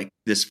feeling is like,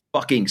 this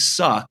fucking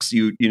sucks.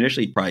 You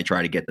initially probably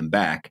try to get them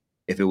back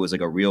if it was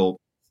like a real,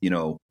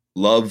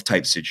 love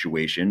type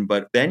situation.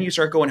 But then you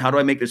start going, how do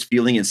I make this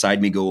feeling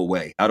inside me go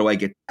away? How do I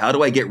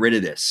get rid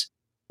of this?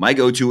 My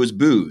go-to is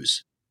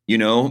booze,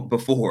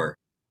 before.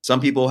 Some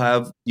people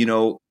have,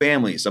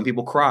 family. Some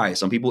people cry.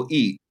 Some people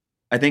eat.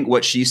 I think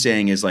what she's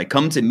saying is like,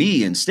 come to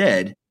me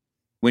instead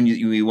when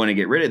you want to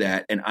get rid of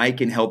that, and I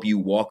can help you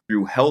walk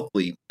through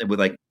healthily with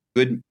like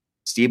good,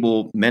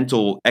 stable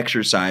mental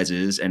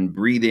exercises and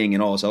breathing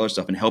and all this other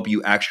stuff, and help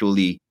you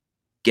actually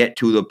get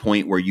to the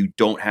point where you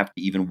don't have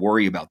to even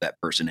worry about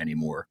that person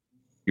anymore.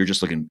 You're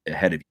just looking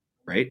ahead of you,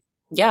 right?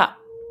 Yeah,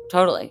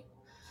 totally.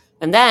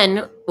 And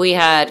then we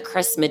had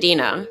Chris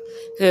Medina,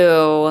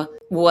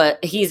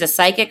 he's a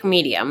psychic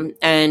medium,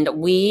 and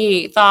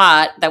we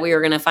thought that we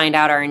were going to find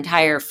out our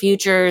entire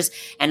futures.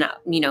 And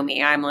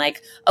me, I'm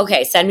like,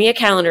 okay, send me a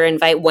calendar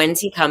invite. When's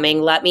he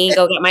coming? Let me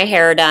go get my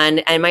hair done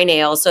and my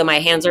nails so my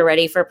hands are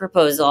ready for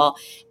proposal.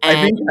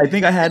 And I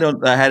think I had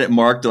it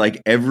marked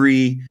like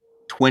every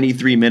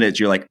 23 minutes.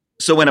 You're like,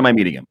 so when am I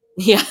meeting him?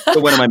 Yeah. So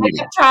when am I meeting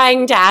him?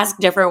 Trying to ask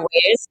different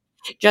ways.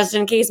 just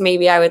in case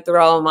maybe I would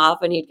throw him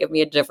off and he'd give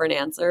me a different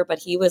answer. But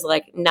he was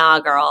like, nah,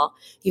 girl,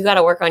 you got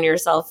to work on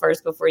yourself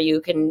first before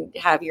you can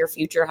have your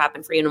future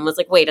happen for you. And I was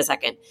like, wait a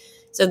second.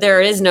 So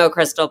there is no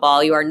crystal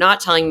ball. You are not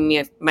telling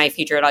me my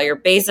future at all. You're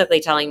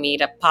basically telling me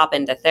to pop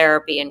into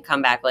therapy and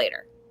come back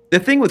later. The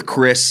thing with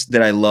Chris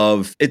that I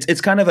love, it's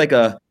kind of like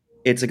I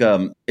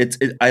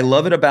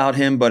love it about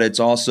him, but it's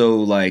also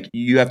like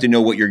you have to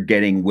know what you're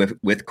getting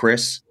with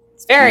Chris.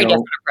 It's very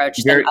different approach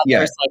than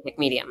other psychic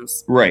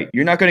mediums. Right.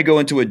 You're not going to go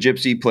into a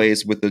gypsy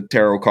place with the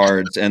tarot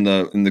cards and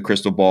the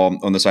crystal ball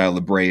on the side of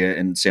La Brea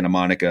in Santa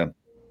Monica,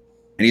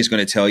 and he's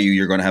going to tell you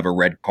you're going to have a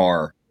red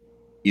car,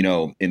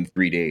 in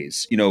 3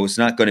 days. It's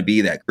not going to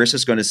be that. Chris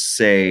is going to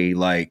say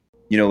like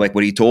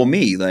what he told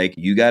me, like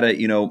you got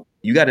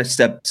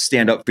to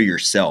stand up for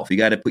yourself. You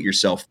got to put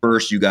yourself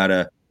first. You got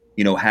to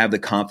have the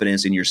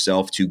confidence in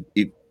yourself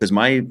because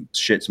my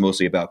shit's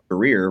mostly about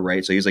career,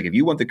 right? So he's like, if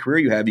you want the career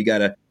you have, you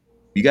gotta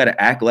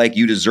act like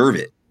you deserve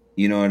it.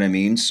 You know what I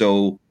mean?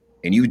 So,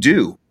 and you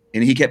do.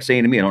 And he kept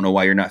saying to me, I don't know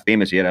why you're not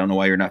famous yet. I don't know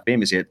why you're not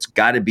famous yet. It's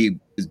got to be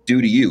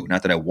due to you.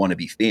 Not that I want to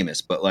be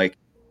famous, but like,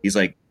 he's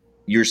like,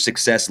 your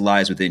success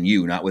lies within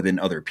you, not within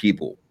other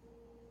people.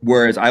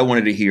 Whereas I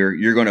wanted to hear,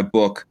 you're going to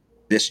book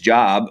this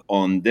job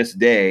on this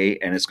day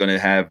and it's going to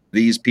have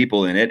these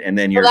people in it. And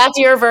then that's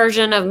your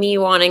version of me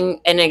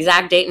wanting an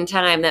exact date and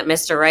time that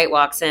Mr. Right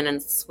walks in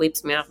and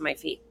sweeps me off my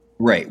feet.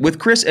 Right. With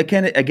Chris, I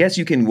guess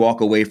you can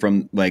walk away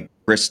from like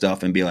Chris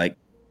stuff and be like,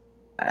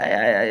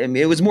 I mean,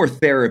 it was more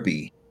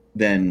therapy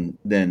than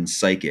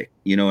psychic.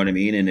 You know what I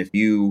mean? And if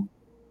you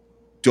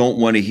don't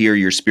want to hear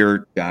your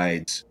spirit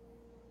guides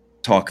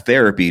talk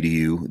therapy to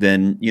you,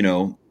 then,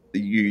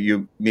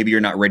 you maybe you're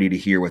not ready to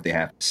hear what they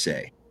have to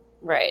say.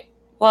 Right.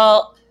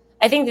 Well,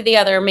 I think that the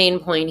other main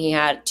point he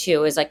had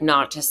too is like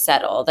not to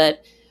settle,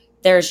 that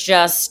there's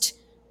just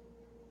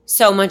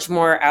so much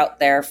more out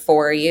there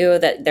for you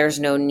that there's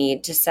no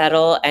need to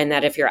settle. And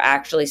that if you're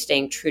actually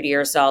staying true to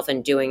yourself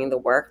and doing the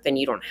work, then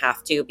you don't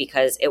have to,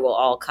 because it will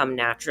all come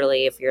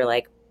naturally if you're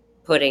like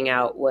putting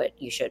out what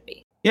you should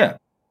be. Yeah.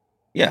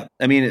 Yeah.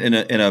 I mean, in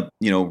a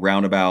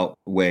roundabout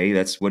way,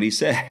 that's what he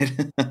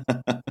said.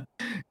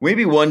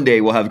 Maybe one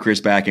day we'll have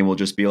Chris back and we'll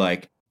just be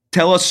like,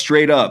 tell us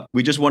straight up.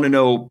 We just want to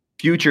know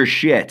future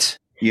shit,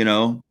 I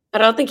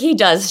don't think he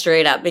does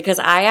straight up, because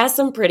I asked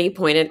some pretty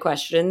pointed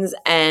questions,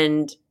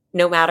 and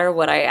no matter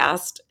what I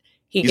asked,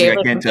 he's like,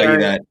 I can't tell you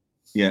that.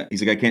 Yeah.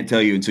 He's like, I can't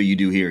tell you until you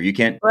do here. You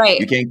can't, right.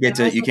 You can't get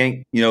to,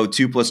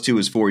 2 + 2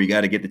 is 4. You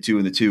got to get the 2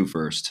 and the 2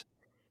 first.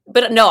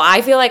 But no,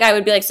 I feel like I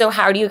would be like, so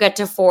how do you get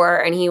to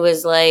 4? And he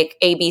was like,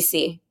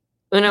 ABC.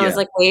 And I was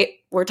like, wait,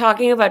 we're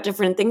talking about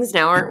different things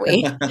now, aren't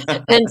we?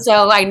 And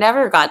so I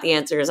never got the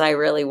answers I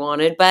really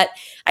wanted. But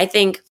I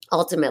think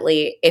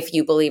ultimately, if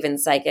you believe in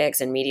psychics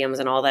and mediums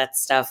and all that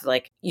stuff,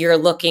 like you're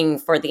looking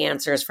for the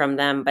answers from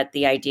them. But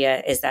the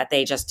idea is that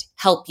they just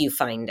help you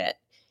find it.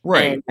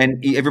 Right.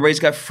 And everybody's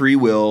got free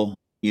will.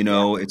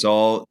 It's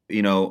all,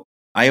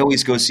 I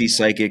always go see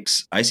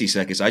psychics. I see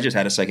psychics. I just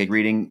had a psychic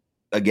reading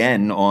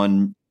again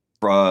on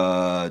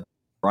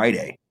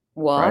Friday.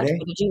 What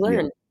did you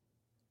learn? Yeah.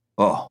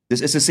 Oh,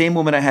 it's the same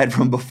woman I had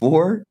from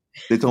before.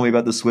 They told me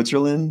about the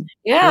Switzerland.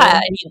 Yeah,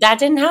 that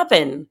didn't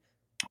happen.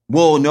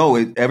 Well, no,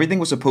 everything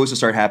was supposed to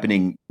start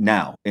happening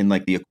now in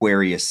like the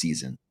Aquarius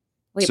season.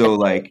 Wait, so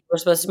like we're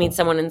supposed to meet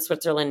someone in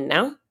Switzerland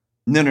now?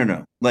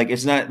 No. Like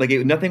it's not like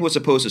nothing was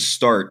supposed to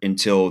start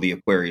until the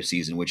Aquarius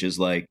season, which is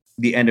like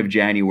the end of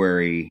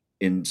January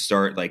and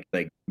start like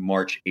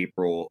March,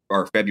 April,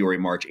 or February,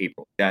 March,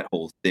 April. That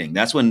whole thing.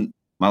 That's when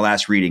my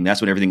last reading. That's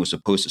when everything was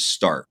supposed to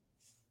start.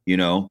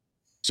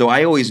 So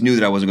I always knew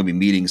that I wasn't going to be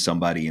meeting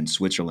somebody in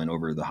Switzerland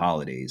over the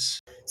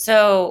holidays.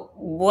 So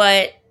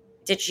what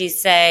did she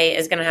say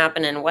is going to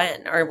happen and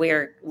when? Or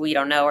we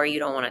don't know, or you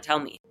don't want to tell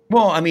me?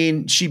 Well, I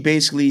mean, she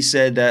basically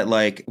said that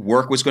like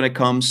work was going to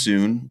come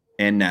soon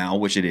and now,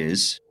 which it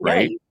is,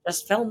 right? You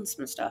just filmed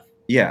some stuff.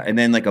 Yeah. And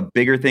then like a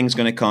bigger thing's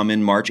going to come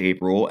in March,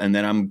 April. And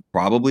then I'm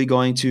probably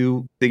going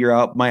to figure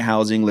out my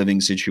housing living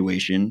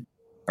situation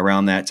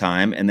around that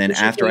time. And then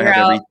after I have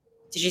everything.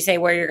 Did she say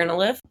where you're going to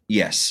live?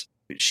 Yes.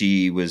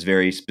 She was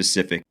very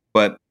specific,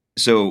 but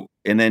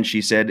and then she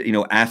said,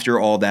 after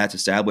all that's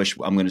established,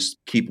 I'm going to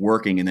keep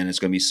working. And then it's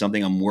going to be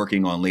something I'm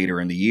working on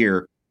later in the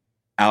year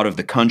out of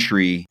the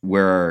country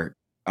where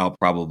I'll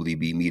probably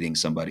be meeting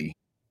somebody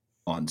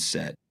on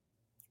set.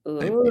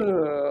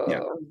 Ooh. Yeah.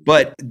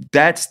 But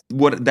that's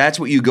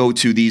what you go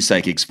to these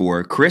psychics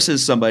for. Chris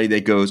is somebody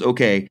that goes,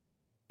 okay,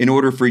 in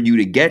order for you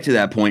to get to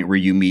that point where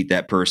you meet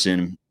that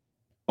person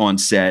on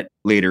set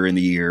later in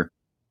the year,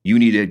 you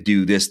need to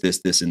do this,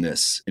 and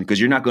this. And because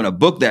you're not going to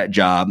book that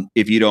job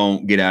if you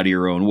don't get out of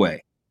your own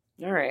way.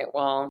 All right.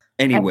 Well,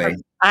 anyway,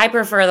 I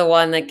prefer the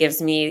one that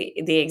gives me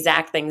the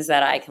exact things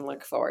that I can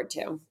look forward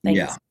to. Thanks.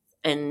 Yeah.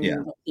 And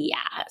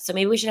so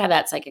maybe we should have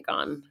that psychic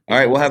on. All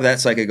right. We'll have that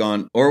psychic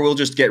on, or we'll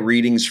just get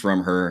readings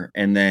from her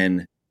and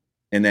then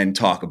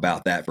talk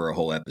about that for a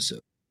whole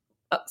episode.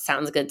 Oh,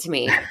 sounds good to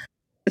me.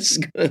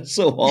 It's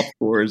so off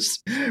course.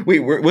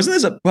 Wait, wasn't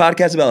this a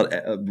podcast about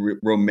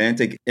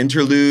romantic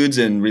interludes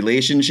and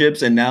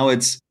relationships? And now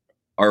it's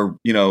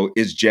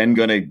is Jen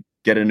going to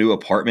get a new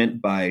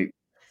apartment by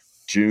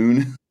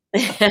June?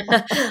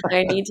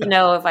 I need to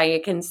know if I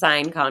can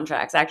sign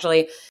contracts.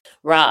 Actually,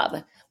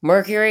 Rob,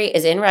 Mercury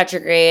is in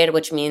retrograde,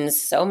 which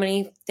means so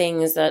many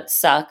things that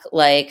suck,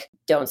 like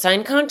don't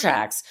sign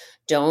contracts,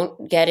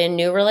 don't get in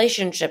new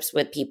relationships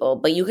with people,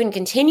 but you can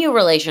continue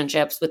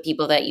relationships with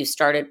people that you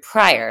started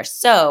prior.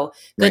 So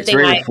good Right, it's thing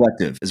very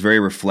reflective. It's very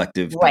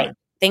reflective. right. Time.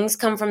 Things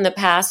come from the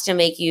past to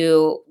make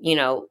you,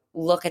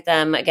 look at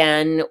them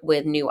again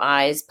with new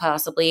eyes,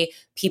 possibly.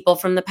 People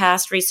from the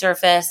past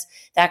resurface,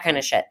 that kind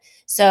of shit.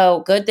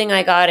 So good thing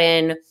I got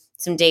in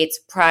some dates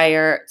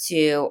prior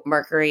to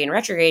Mercury in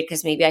retrograde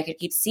because maybe I could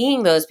keep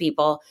seeing those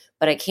people,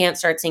 but I can't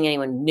start seeing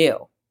anyone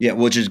new. Yeah,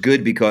 which is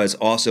good because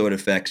also it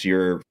affects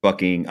your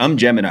I'm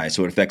Gemini,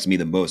 so it affects me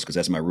the most because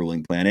that's my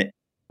ruling planet.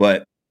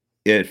 But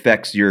it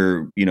affects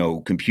your,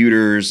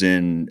 computers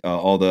and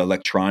all the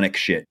electronic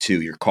shit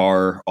too, your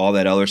car, all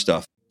that other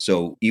stuff.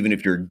 So even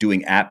if you're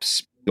doing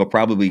apps, they'll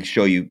probably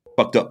show you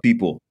fucked up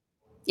people.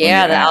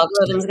 Yeah, the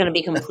algorithm's going to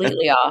be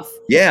completely off.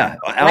 Yeah,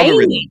 right?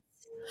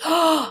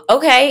 algorithm.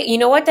 Okay, you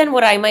know what then?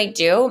 What I might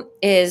do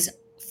is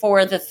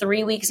for the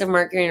 3 weeks of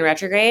Mercury in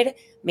retrograde,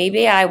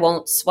 maybe I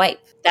won't swipe.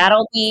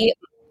 That'll be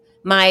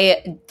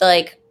my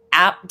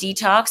app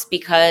detox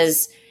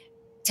because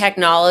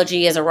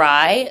technology is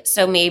awry.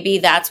 So maybe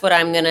that's what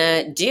I'm going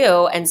to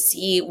do and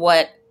see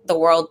what the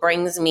world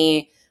brings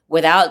me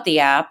without the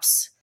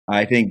apps.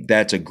 I think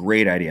that's a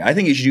great idea. I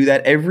think you should do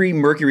that every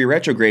Mercury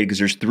retrograde because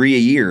there's 3 a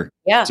year.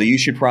 Yeah. So you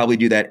should probably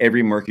do that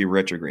every Mercury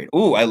retrograde.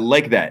 Oh, I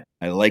like that.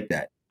 I like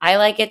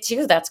it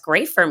too. That's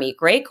great for me.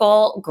 Great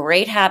goal,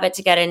 great habit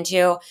to get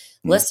into.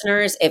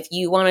 Listeners, if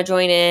you want to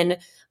join in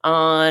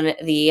on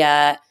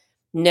the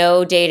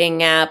no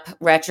dating app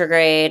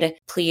retrograde,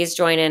 please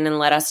join in and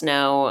let us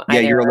know. Yeah,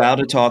 you're allowed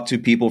to talk to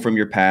people from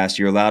your past.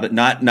 You're allowed to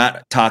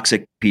not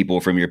toxic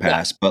people from your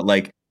past, but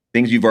like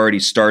things you've already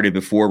started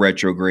before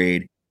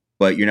retrograde,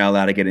 but you're not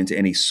allowed to get into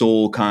any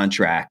soul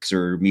contracts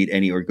or meet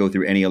any or go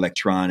through any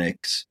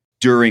electronics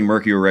during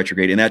Mercury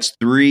retrograde. And that's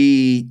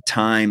 3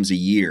 times a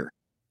year.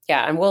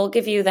 Yeah, and we'll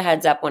give you the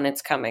heads up when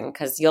it's coming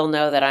because you'll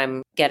know that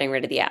I'm getting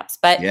rid of the apps.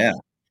 But yeah.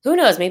 Who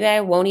knows? Maybe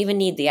I won't even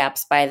need the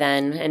apps by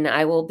then and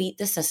I will beat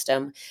the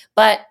system.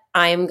 But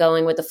I'm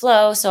going with the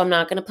flow, so I'm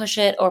not going to push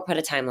it or put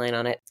a timeline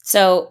on it.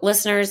 So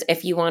listeners,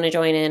 if you want to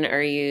join in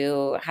or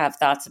you have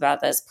thoughts about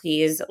this,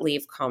 please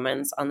leave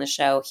comments on the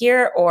show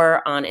here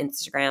or on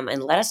Instagram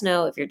and let us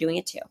know if you're doing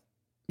it too.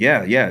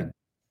 Yeah.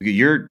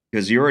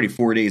 Because you're already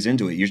 4 days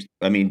into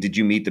it. Did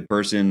you meet the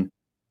person?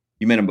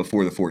 You met him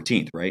before the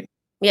 14th, right?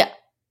 Yeah.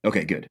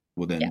 Okay, good.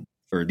 Well then,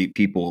 or the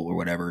people or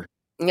whatever.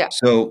 Yeah.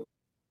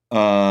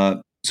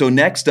 So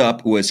next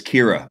up was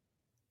Kira.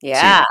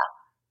 Yeah.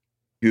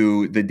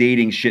 Who the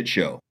dating shit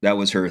show. That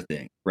was her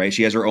thing, right?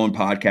 She has her own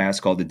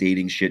podcast called The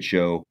Dating Shit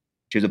Show.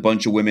 She has a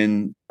bunch of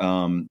women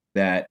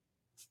they're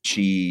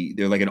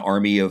like an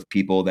army of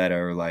people that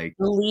are like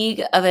the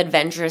League of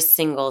Adventurous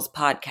Singles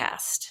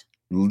podcast.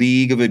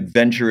 League of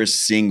Adventurous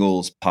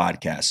Singles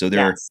podcast. So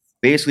they're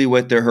basically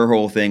her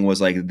whole thing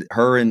was like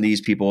her and these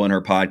people in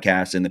her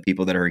podcast and the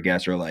people that are her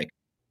guests are like,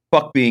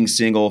 fuck being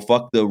single,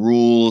 fuck the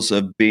rules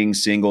of being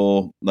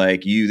single.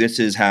 Like this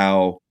is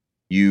how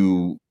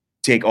you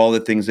take all the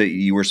things that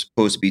you were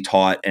supposed to be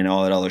taught and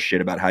all that other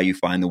shit about how you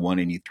find the one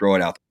and you throw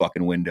it out the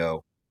fucking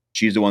window.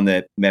 She's the one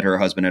that met her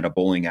husband at a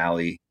bowling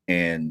alley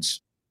and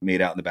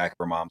made out in the back of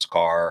her mom's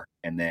car.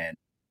 And then,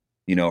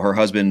 her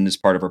husband is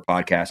part of her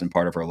podcast and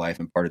part of her life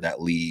and part of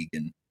that league.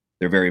 And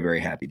they're very, very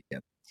happy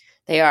together.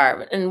 They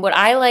are. And what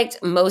I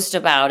liked most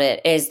about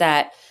it is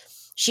that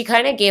she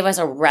kind of gave us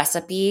a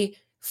recipe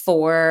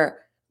for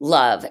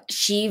love.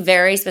 She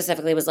very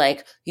specifically was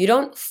like, you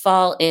don't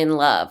fall in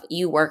love.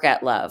 You work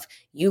at love.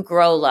 You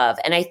grow love.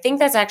 And I think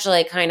that's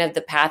actually kind of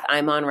the path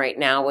I'm on right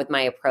now with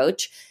my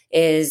approach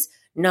is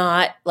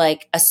not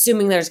like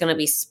assuming there's going to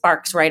be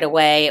sparks right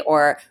away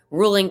or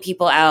ruling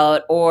people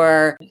out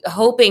or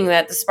hoping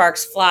that the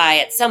sparks fly.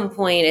 At some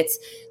point, it's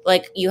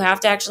like you have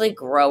to actually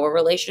grow a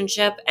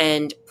relationship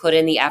and put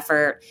in the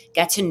effort,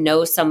 get to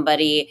know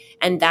somebody.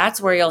 And that's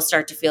where you'll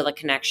start to feel the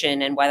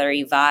connection and whether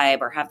you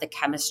vibe or have the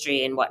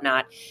chemistry and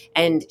whatnot.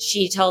 And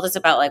she told us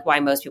about like why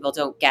most people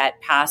don't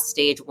get past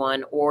stage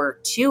 1 or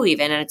 2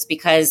 even. And it's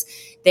because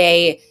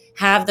they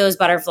have those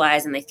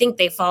butterflies and they think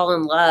they fall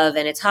in love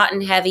and it's hot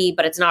and heavy,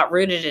 but it's not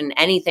rooted in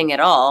anything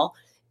at all.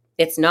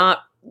 It's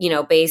not,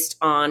 based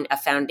on a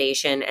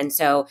foundation. And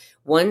so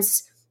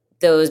once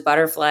those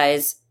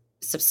butterflies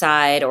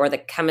subside or the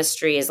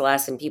chemistry is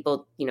less and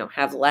people,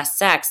 have less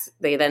sex,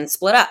 they then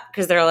split up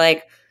because they're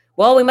like,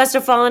 well, we must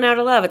have fallen out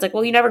of love. It's like,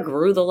 well, you never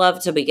grew the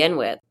love to begin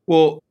with.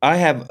 Well, I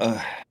have,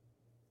 I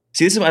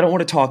don't want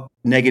to talk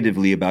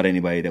negatively about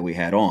anybody that we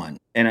had on.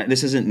 And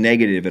this isn't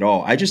negative at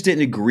all. I just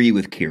didn't agree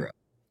with Kira.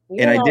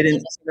 And I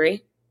didn't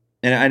disagree.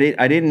 And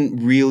I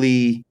didn't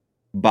really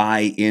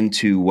buy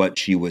into what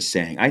she was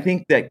saying. I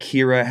think that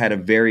Kira had a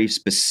very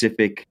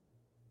specific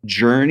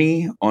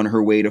journey on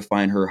her way to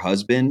find her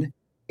husband.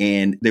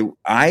 And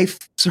I've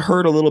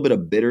heard a little bit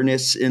of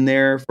bitterness in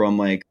there from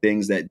like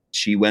things that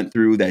she went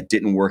through that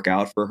didn't work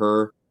out for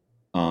her.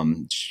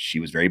 She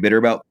was very bitter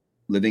about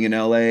living in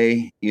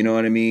LA, you know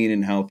what I mean?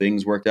 And how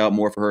things worked out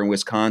more for her in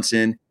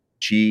Wisconsin.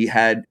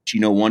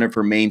 One of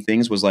her main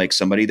things was like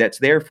somebody that's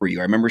there for you.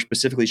 I remember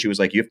specifically, she was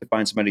like, you have to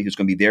find somebody who's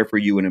going to be there for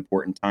you in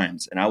important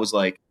times. And I was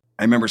like,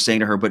 I remember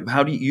saying to her, but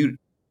how do you,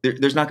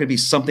 there's not going to be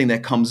something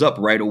that comes up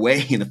right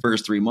away in the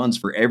first 3 months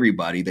for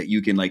everybody that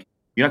you can like,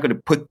 you're not going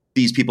to put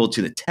these people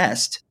to the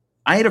test.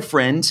 I had a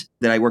friend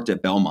that I worked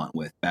at Belmont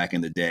with back in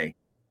the day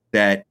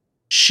that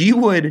she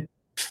would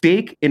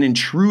fake an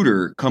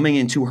intruder coming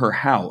into her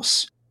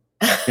house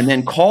and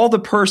then call the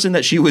person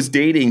that she was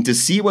dating to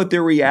see what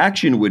their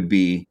reaction would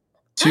be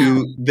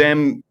to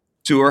them,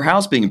 to her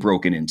house being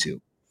broken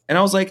into. And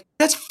I was like,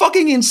 that's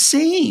fucking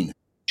insane.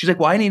 She's like,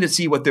 well, I need to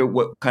see what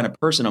kind of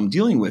person I'm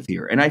dealing with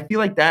here. And I feel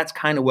like that's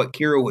kind of what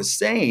Kira was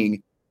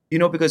saying, you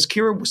know, because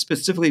Kira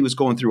specifically was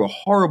going through a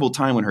horrible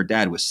time when her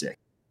dad was sick,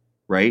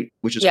 right?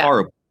 Which is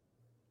horrible.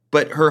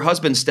 But her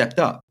husband stepped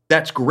up.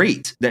 That's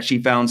great that she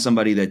found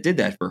somebody that did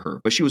that for her.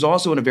 But she was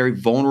also in a very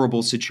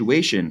vulnerable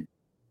situation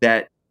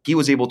that he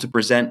was able to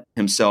present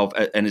himself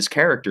and his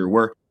character,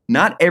 where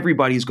not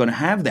everybody's going to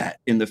have that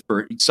in the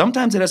first.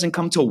 Sometimes it doesn't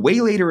come till way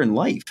later in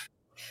life.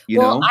 You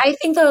know? I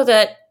think though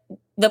that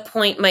the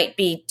point might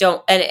be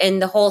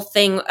and the whole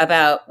thing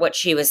about what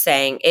she was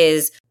saying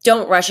is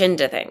don't rush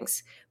into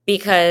things,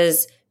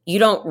 because you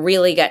don't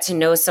really get to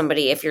know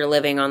somebody if you're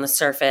living on the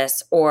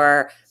surface,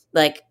 or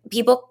like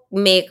people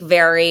make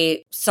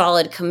very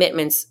solid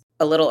commitments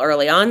a little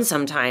early on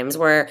sometimes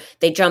where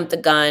they jump the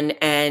gun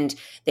and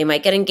they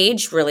might get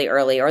engaged really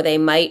early, or they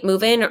might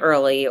move in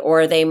early,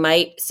 or they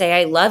might say,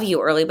 I love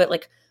you early. But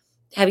like,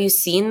 have you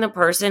seen the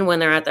person when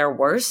they're at their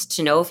worst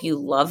to know if you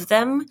love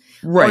them?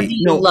 Right. Or do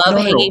you love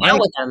hanging out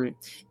with them?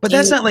 But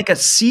that's not like a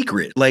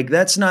secret. Like,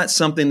 that's not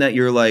something that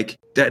you're like,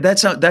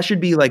 that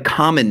should be like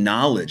common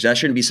knowledge. That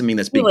shouldn't be something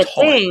that's being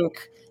taught.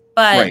 Think,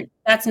 but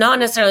that's not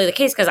necessarily the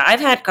case, because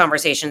I've had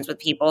conversations with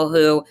people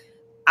who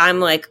I'm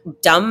like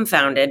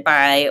dumbfounded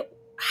by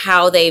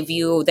how they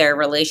view their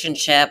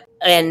relationship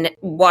and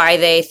why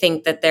they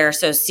think that they're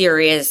so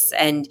serious,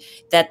 and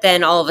that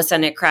then all of a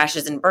sudden it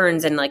crashes and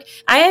burns. And like,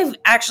 I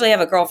actually have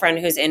a girlfriend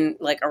who's in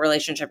like a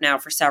relationship now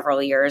for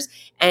several years,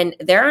 and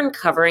they're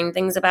uncovering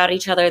things about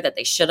each other that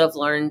they should have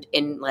learned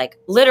in like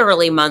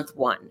literally month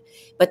 1,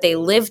 but they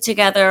live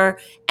together,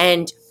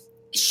 and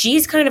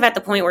she's kind of at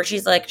the point where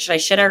she's like, should I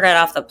shit or get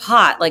off the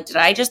pot? Like, did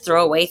I just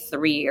throw away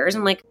 3 years?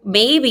 I'm like,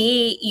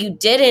 maybe you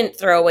didn't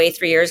throw away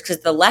 3 years,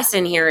 because the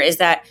lesson here is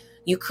that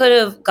you could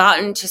have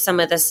gotten to some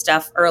of this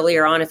stuff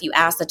earlier on if you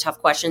asked the tough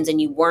questions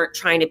and you weren't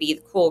trying to be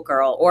the cool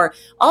girl. Or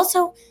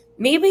also,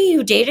 maybe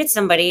you dated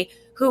somebody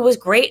who was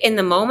great in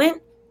the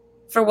moment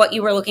for what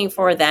you were looking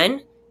for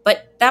then,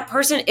 but that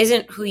person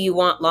isn't who you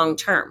want long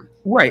term.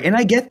 Right. And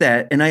I get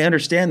that. And I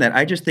understand that.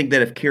 I just think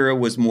that if Kira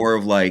was more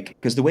of like,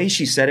 because the way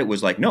she said it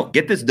was like, no,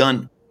 get this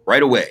done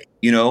right away,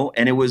 you know?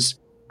 And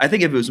I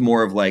think if it was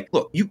more of like,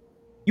 look,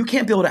 you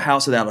can't build a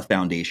house without a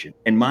foundation.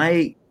 And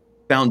my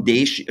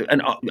foundation,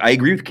 and I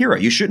agree with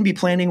Kira, you shouldn't be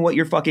planning what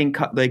your fucking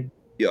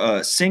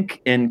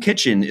sink and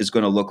kitchen is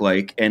going to look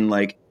like, and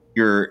like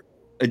your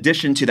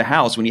addition to the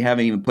house when you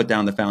haven't even put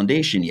down the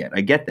foundation yet. I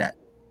get that.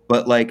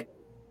 But like,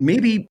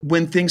 maybe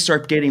when things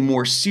start getting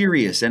more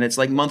serious and it's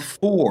like month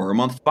 4 or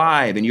month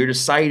 5, and you're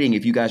deciding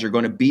if you guys are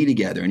going to be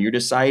together, and you're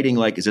deciding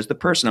like, is this the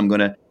person I'm going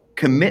to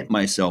commit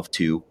myself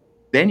to?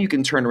 Then you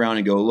can turn around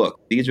and go, look,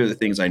 these are the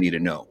things I need to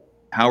know.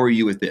 How are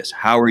you with this?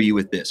 How are you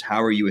with this?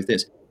 How are you with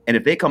this? And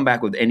if they come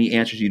back with any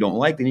answers you don't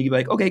like, then you can be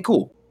like, okay,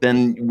 cool.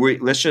 Then we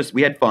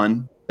had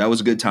fun. That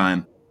was a good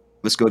time.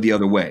 Let's go the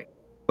other way.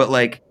 But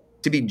like,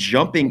 to be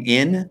jumping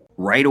in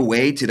right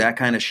away to that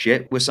kind of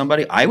shit with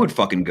somebody, I would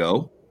fucking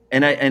go.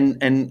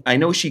 And I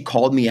know she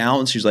called me out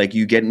and she's like,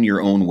 you get in your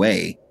own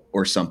way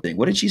or something.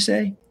 What did she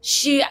say?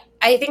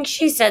 I think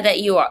she said that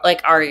you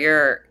are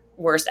your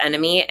worst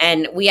enemy.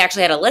 And we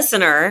actually had a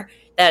listener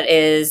that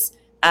is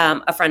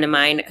a friend of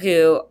mine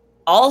who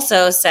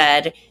also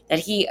said that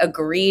he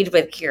agreed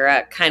with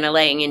Kira kind of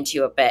laying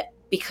into a bit,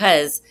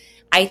 because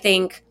I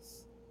think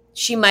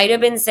she might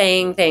have been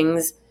saying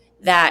things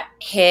that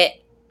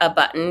hit a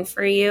button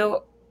for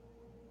you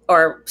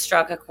or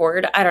struck a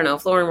chord. I don't know.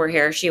 If Lauren were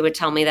here, she would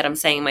tell me that I'm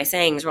saying my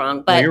sayings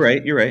wrong. But no,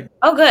 you're right.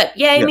 Oh, good.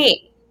 Yay,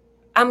 me.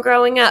 I'm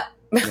growing up,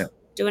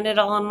 doing it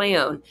all on my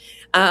own.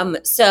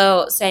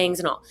 So sayings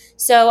and all.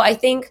 So I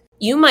think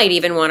you might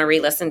even want to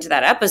re-listen to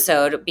that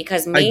episode,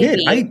 because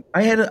maybe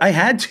I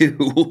had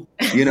to,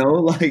 you know,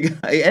 like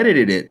I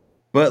edited it,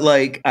 but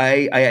like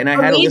I had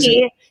to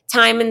listen.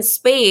 Time and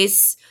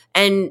space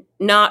and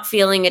not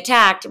feeling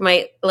attacked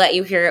might let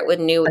you hear it with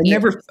new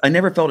ears. I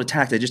never felt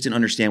attacked. I just didn't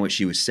understand what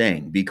she was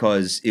saying,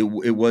 because it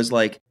was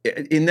like,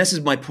 and this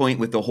is my point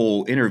with the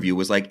whole interview,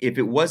 was like, if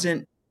it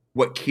wasn't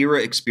what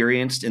Kira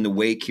experienced in the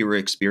way Kira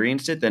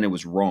experienced it, then it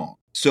was wrong.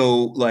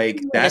 So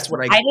like, that's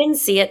what I didn't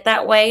see it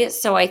that way.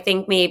 So I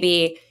think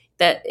maybe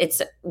that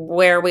it's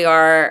where we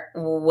are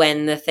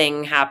when the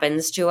thing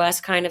happens to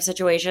us kind of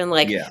situation.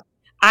 Like,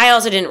 I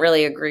also didn't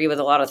really agree with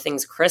a lot of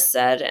things Chris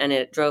said, and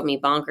it drove me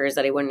bonkers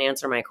that he wouldn't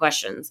answer my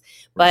questions.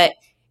 But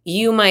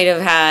you might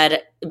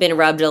have been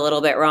rubbed a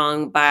little bit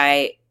wrong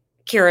by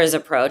Kira's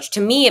approach.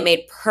 To me, it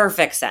made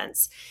perfect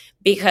sense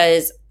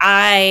because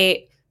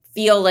I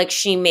feel like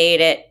she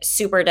made it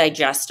super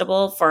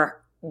digestible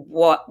for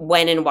what,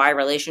 when, and why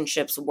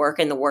relationships work,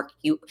 and the work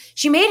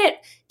she made it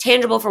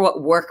tangible for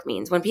what work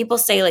means. When people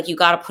say like you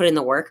got to put in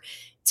the work,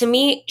 to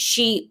me,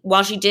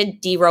 while she did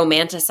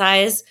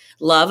de-romanticize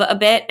love a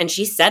bit, and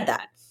she said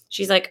that,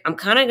 she's like, I'm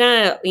kind of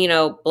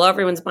gonna, blow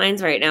everyone's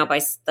minds right now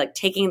by like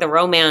taking the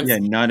romance. Yeah,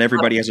 not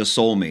everybody has a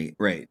soulmate.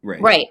 Right.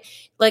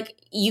 Like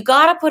you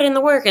got to put in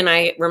the work. And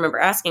I remember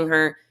asking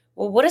her,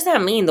 well, what does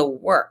that mean, the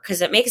work?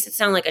 Because it makes it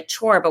sound like a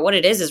chore, but what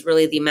it is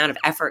really the amount of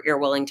effort you're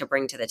willing to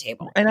bring to the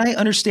table. And I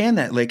understand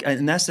that. Like,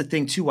 and that's the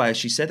thing too, why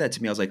she said that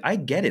to me. I was like, I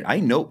get it. I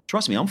know,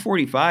 trust me, I'm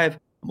 45.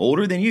 I'm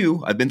older than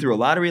you. I've been through a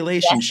lot of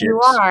relationships. Yes,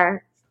 you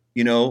are.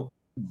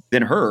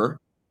 Than her,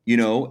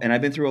 and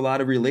I've been through a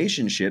lot of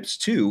relationships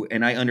too.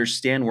 And I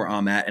understand where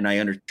I'm at.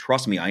 And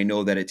trust me, I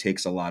know that it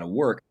takes a lot of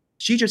work.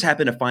 She just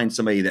happened to find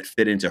somebody that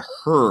fit into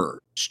her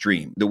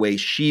stream, the way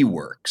she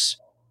works.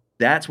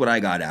 That's what I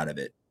got out of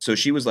it. So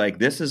she was like,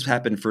 this has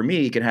happened for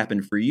me. It can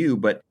happen for you.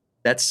 But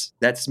that's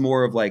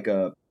more of like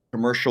a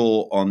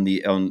commercial on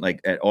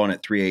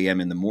at 3 a.m.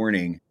 in the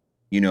morning,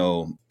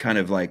 kind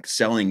of like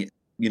selling,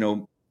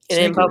 an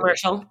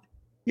infomercial.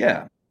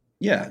 Yeah.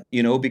 Yeah.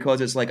 Because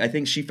it's like, I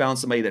think she found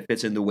somebody that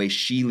fits in the way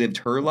she lived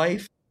her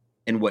life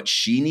and what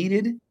she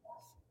needed.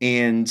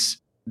 And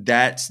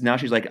now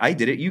she's like, I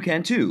did it. You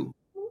can too.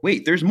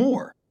 Wait, there's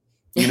more.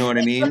 You know what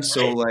I mean?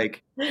 So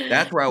like,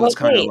 that's where I was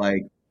kind of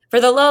like, for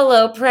the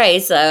low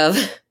price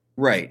of.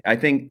 Right. I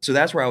think, so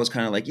that's where I was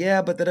kind of like,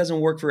 yeah, but that doesn't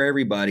work for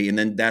everybody. And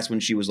then that's when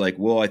she was like,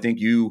 well, I think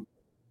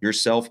you're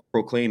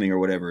self-proclaiming or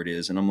whatever it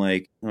is. And I'm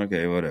like,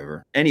 okay,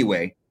 whatever.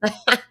 Anyway.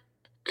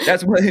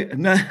 That's what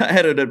I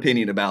had an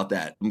opinion about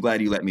that. I'm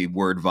glad you let me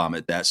word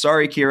vomit that.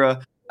 Sorry,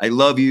 Kira. I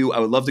love you. I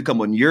would love to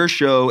come on your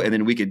show and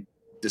then we could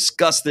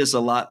discuss this a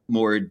lot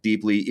more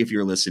deeply if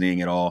you're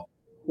listening at all.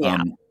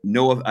 Yeah.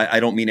 No, I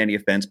don't mean any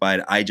offense by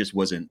it. I just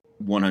wasn't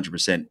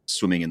 100%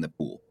 swimming in the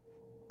pool.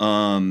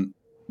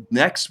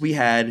 Next, we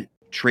had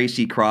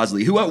Tracy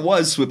Crosley, who I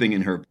was swimming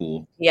in her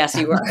pool. Yes,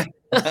 you were.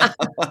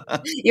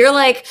 You're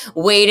like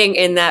wading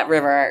in that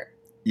river.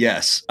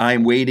 Yes,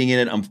 I'm wading in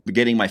it. I'm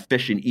getting my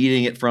fish and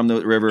eating it from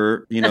the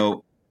river,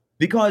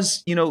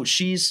 because,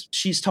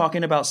 she's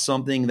talking about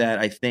something that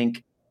I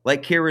think,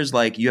 like Kira's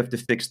like, you have to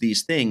fix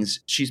these things.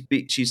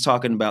 She's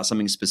talking about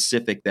something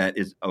specific that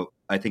is,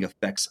 I think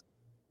affects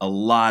a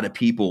lot of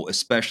people,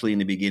 especially in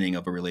the beginning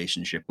of a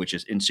relationship, which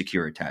is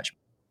insecure attachment.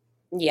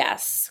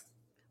 Yes.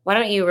 Why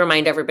don't you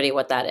remind everybody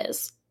what that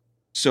is?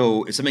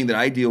 So it's something that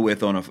I deal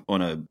with on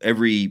a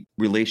every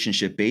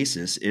relationship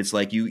basis. It's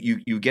like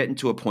you get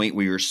into a point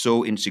where you're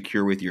so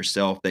insecure with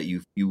yourself that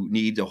you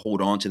need to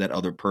hold on to that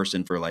other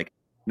person for like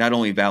not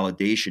only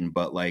validation,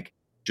 but like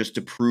just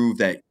to prove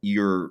that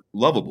you're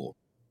lovable,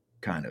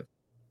 kind of.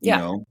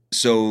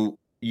 So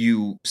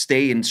you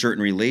stay in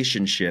certain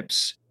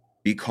relationships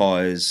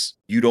because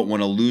you don't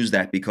want to lose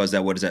that, because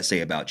what does that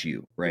say about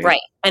you, right?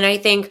 Right. And I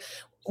think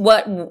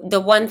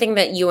the one thing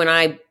that you and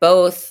I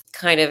both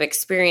kind of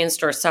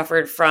experienced or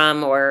suffered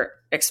from or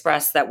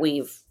expressed that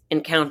we've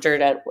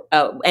encountered at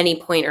any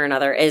point or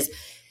another is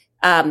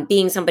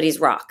being somebody's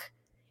rock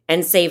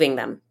and saving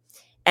them.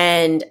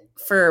 And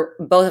for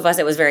both of us,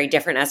 it was very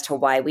different as to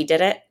why we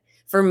did it.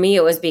 For me,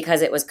 it was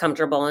because it was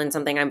comfortable and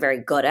something I'm very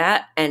good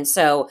at. And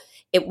so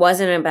it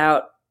wasn't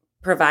about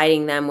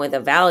providing them with a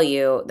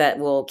value that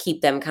will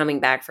keep them coming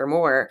back for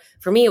more.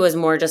 For me, it was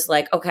more just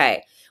like,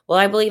 okay, well,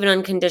 I believe in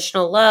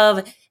unconditional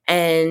love,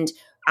 and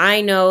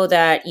I know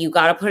that you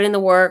got to put in the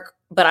work,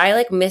 but I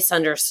like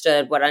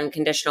misunderstood what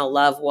unconditional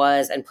love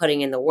was and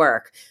putting in the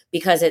work,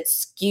 because it's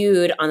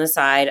skewed on the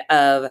side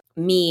of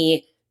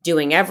me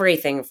doing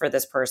everything for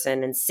this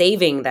person and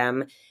saving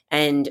them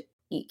and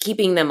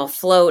keeping them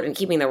afloat and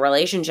keeping the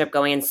relationship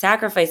going and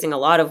sacrificing a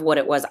lot of what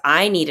it was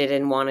I needed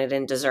and wanted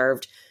and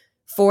deserved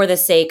for the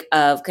sake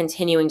of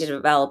continuing to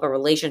develop a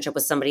relationship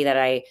with somebody that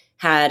I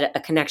had a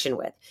connection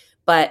with.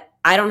 But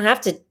I don't have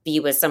to be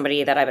with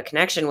somebody that I have a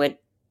connection with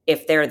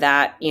if they're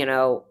that,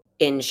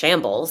 in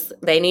shambles.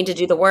 They need to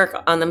do the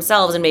work on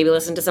themselves and maybe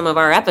listen to some of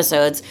our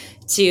episodes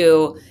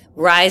to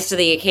rise to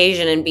the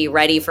occasion and be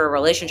ready for a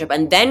relationship.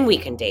 And then we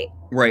can date.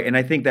 Right. And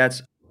I think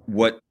that's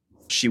what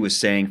she was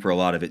saying for a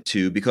lot of it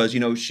too, because,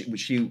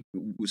 she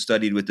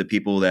studied with the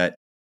people that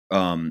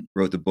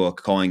wrote the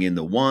book Calling in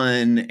the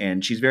One.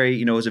 And she's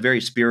very, it was a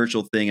very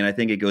spiritual thing. And I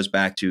think it goes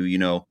back to,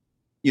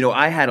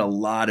 I had a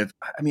lot of,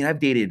 I've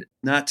dated,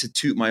 not to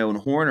toot my own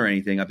horn or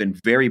anything. I've been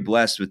very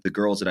blessed with the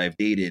girls that I've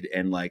dated,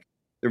 and like,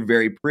 they're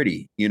very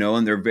pretty,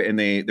 and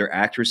they're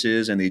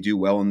actresses and they do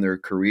well in their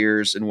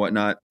careers and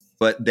whatnot.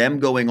 But them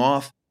going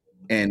off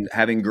and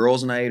having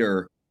girls' night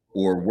or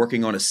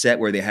working on a set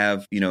where they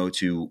have,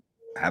 to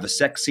have a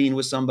sex scene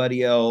with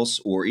somebody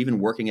else, or even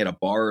working at a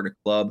bar or a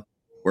club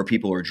where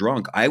people are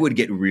drunk, I would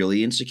get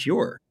really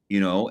insecure,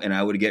 and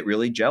I would get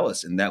really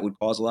jealous, and that would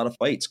cause a lot of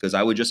fights because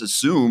I would just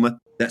assume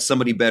that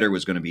somebody better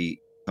was going to be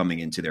coming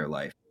into their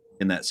life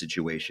in that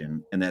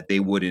situation, and that they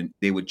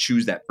would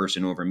choose that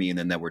person over me, and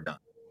then that we're done,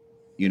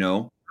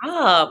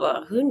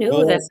 Rob, who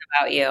knew this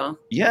about you?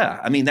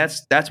 Yeah, I mean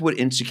that's what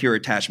insecure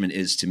attachment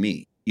is to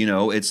me.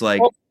 It's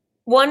like, well,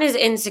 one is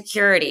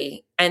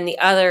insecurity and the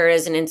other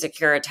is an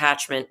insecure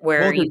attachment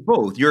where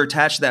both. You're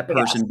attached to that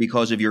person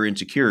because of your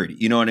insecurity.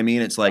 You know what I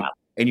mean? It's like,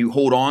 and you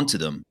hold on to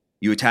them.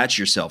 You attach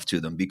yourself to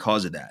them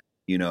because of that,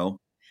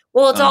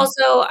 Well, it's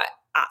also,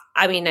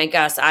 I mean, I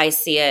guess I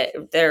see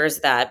it, there's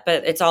that,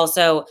 but it's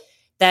also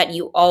that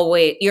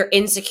you're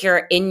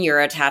insecure in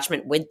your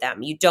attachment with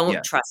them. You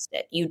don't trust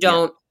it. You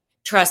don't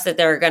trust that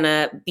they're going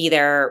to be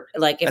there.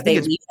 Like if they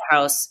leave the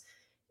house.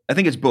 I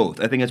think it's both.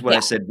 I think that's what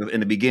I said in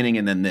the beginning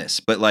and then this,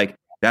 but like,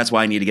 that's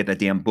why I need to get that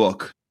damn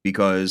book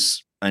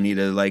because I need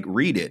to like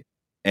read it.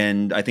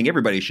 And I think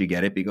everybody should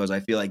get it because I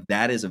feel like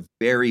that is a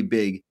very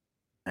big,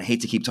 I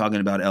hate to keep talking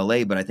about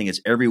LA, but I think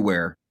it's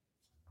everywhere,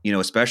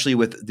 especially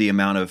with the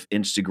amount of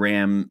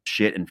Instagram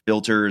shit and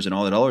filters and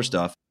all that other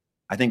stuff.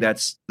 I think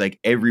that's like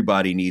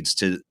everybody needs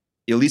to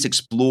at least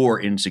explore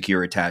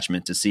insecure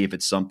attachment to see if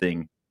it's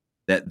something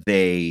that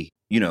they,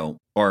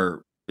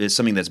 is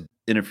something that's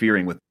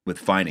interfering with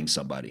finding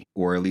somebody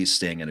or at least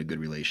staying in a good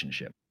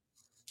relationship.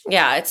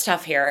 Yeah, it's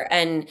tough here.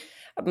 And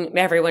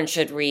everyone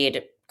should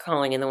read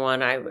Calling in the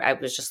One. I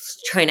was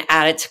just trying to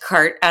add it to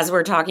cart as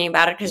we're talking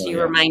about it because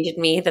you reminded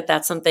me that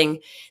that's something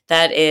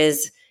that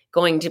is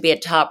going to be a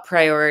top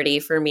priority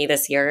for me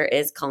this year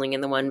is Calling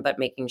in the One, but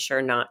making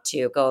sure not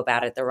to go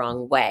about it the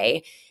wrong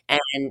way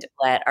and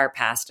let our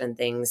past and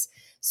things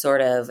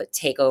sort of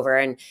take over.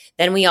 And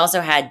then we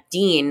also had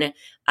Dean,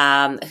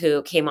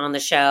 who came on the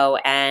show,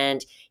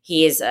 and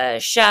he is a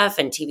chef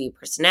and TV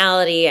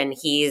personality, and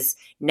he's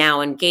now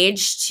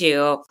engaged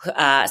to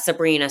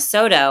Sabrina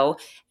Soto,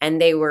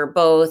 and they were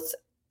both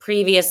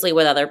previously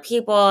with other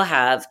people,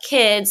 have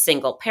kids,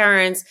 single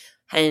parents,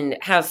 and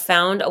have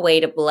found a way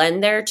to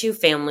blend their two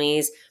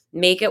families,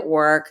 make it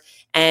work.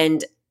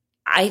 And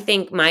I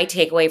think my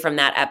takeaway from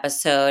that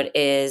episode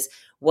is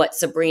what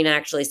Sabrina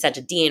actually said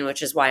to Dean,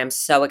 which is why I'm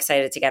so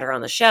excited to get her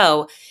on the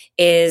show,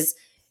 is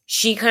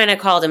she kind of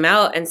called him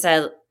out and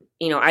said,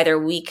 either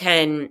we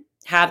can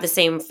have the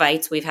same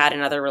fights we've had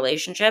in other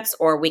relationships,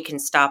 or we can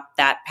stop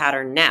that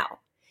pattern now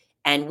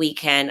and we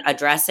can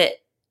address it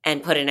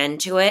and put an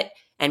end to it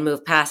and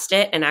move past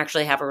it and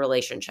actually have a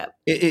relationship.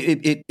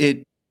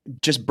 It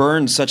just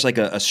burns such like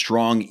a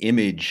strong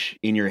image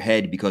in your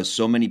head because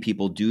so many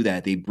people do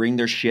that. They bring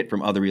their shit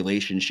from other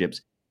relationships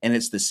and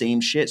it's the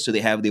same shit. So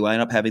they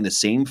wind up having the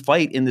same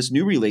fight in this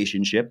new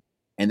relationship,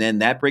 and then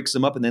that breaks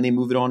them up, and then they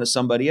move it on to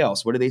somebody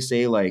else. What do they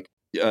say? Like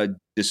the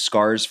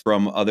scars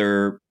from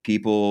other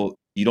people,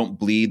 you don't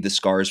bleed the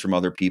scars from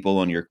other people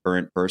on your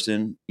current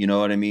person. You know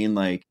what I mean?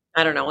 Like,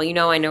 I don't know.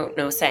 Well, I don't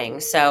know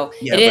saying. So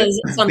it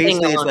is something.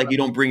 Basically, it's like you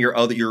don't bring your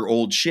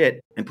old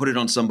shit and put it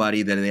on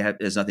somebody that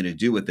has nothing to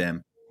do with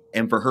them.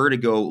 And for her to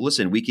go,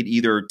 listen, we could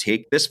either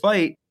take this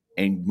fight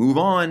and move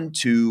on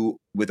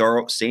with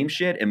our same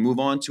shit and move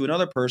on to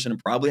another person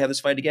and probably have this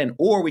fight again,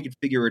 or we could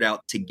figure it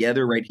out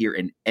together right here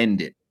and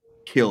end it,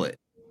 kill it.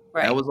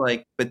 Right. I was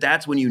like, but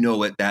that's when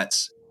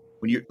that's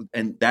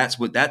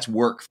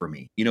work for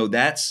me.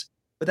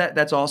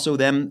 That's also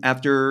them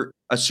after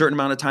a certain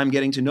amount of time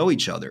getting to know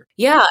each other.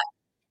 Yeah.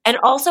 And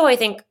also I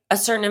think a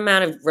certain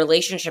amount of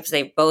relationships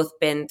they've both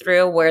been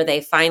through where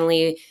they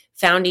finally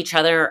found each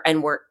other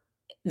and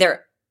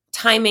their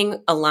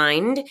timing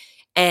aligned,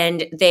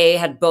 and they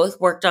had both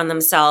worked on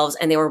themselves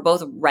and they were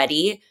both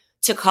ready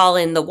to call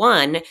in the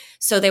one.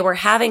 So they were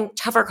having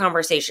tougher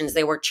conversations.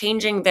 They were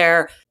changing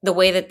the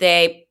way that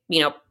they,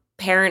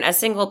 parent as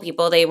single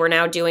people. They were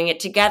now doing it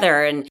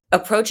together and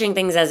approaching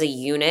things as a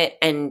unit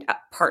and a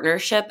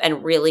partnership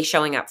and really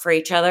showing up for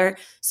each other.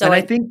 So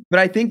I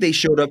think they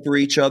showed up for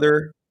each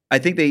other. I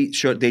think they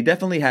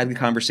definitely had the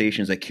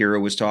conversations that Kira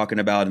was talking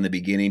about in the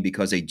beginning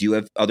because they do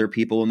have other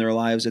people in their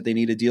lives that they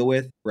need to deal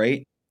with,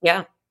 right?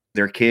 Yeah.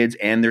 Their kids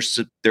and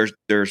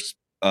their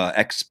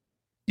ex,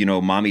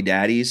 mommy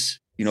daddies,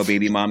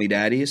 baby mommy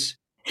daddies.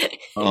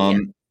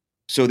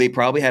 So they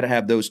probably had to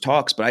have those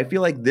talks. But I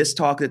feel like this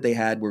talk that they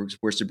had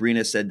where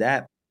Sabrina said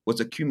that was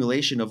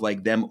accumulation of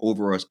like them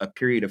over a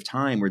period of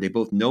time where they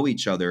both know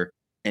each other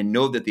and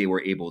know that they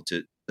were able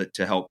to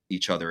help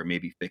each other and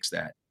maybe fix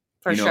that.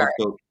 For sure.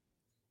 So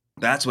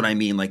that's what I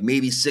mean. Like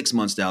maybe 6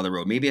 months down the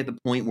road, maybe at the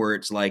point where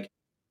it's like,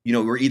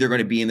 we're either going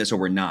to be in this or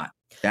we're not.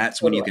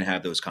 That's when you can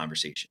have those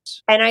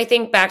conversations. And I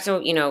think back to,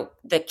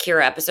 the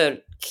Kira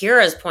episode,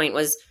 Kira's point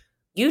was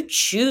you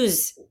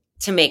choose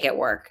to make it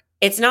work.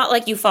 It's not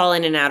like you fall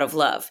in and out of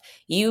love.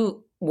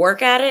 You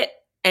work at it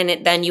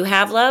and then you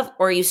have love,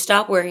 or you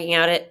stop working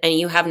at it and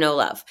you have no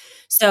love.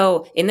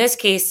 So in this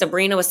case,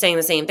 Sabrina was saying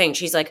the same thing.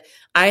 She's like,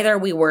 either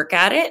we work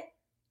at it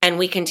and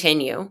we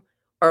continue,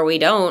 or we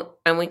don't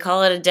and we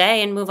call it a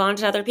day and move on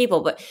to other people.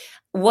 But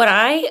what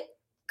I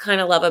kind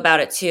of love about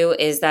it too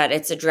is that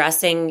it's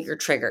addressing your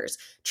triggers.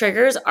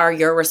 Triggers are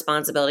your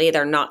responsibility.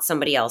 They're not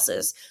somebody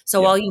else's.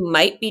 So while you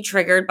might be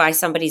triggered by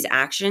somebody's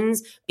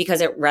actions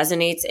because it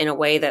resonates in a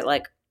way that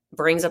like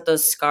brings up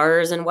those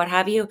scars and what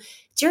have you,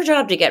 it's your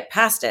job to get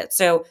past it.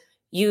 So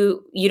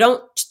you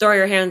don't throw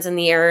your hands in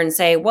the air and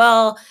say,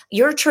 well,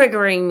 you're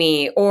triggering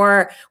me,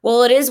 or,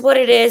 well, it is what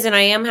it is. And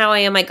I am how I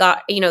am. I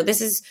got,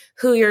 this is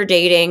who you're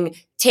dating,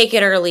 take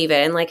it or leave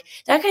it. And like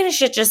that kind of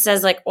shit just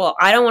says like, well,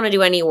 I don't want to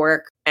do any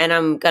work and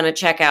I'm going to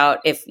check out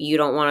if you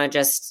don't want to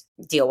just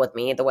deal with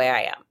me the way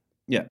I am.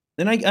 Yeah.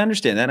 And I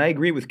understand that. And I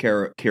agree with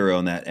Kara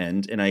on that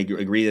end. And I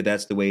agree that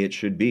that's the way it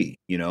should be,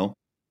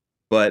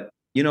 but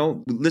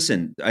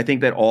listen, I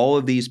think that all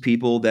of these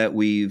people that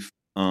we've,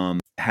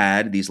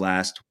 had these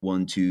last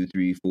 1, 2,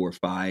 3, 4,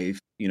 5,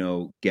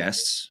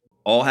 guests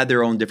all had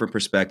their own different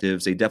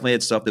perspectives. They definitely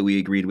had stuff that we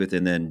agreed with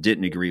and then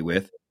didn't agree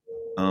with.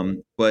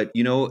 But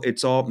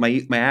it's all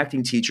my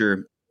acting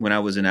teacher when I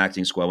was in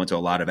acting school. I went to a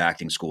lot of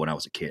acting school when I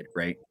was a kid.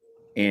 Right.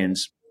 And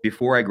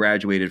before I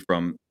graduated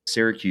from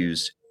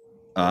Syracuse,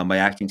 my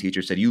acting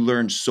teacher said, you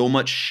learned so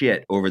much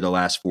shit over the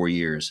last 4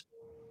 years.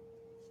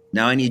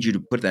 Now I need you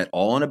to put that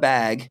all in a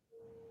bag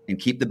and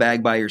keep the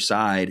bag by your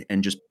side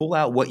and just pull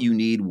out what you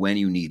need when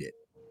you need it.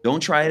 Don't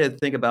try to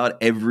think about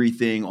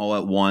everything all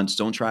at once.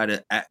 Don't try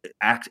to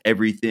act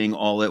everything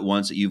all at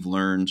once that you've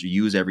learned or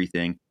use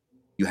everything.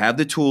 You have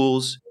the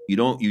tools.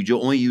 You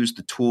only use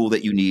the tool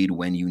that you need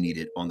when you need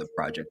it on the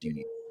project you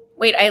need.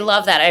 Wait, I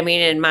love that. I mean,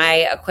 and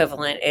my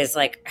equivalent is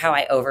like how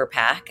I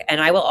overpack,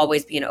 and I will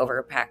always be an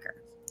overpacker.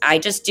 I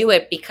just do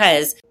it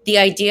because the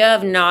idea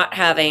of not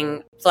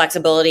having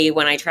flexibility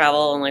when I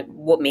travel and like,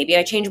 well, maybe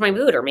I change my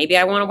mood, or maybe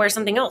I want to wear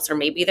something else, or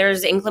maybe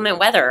there's inclement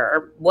weather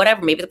or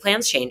whatever. Maybe the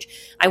plans change.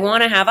 I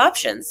want to have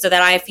options so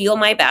that I feel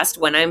my best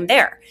when I'm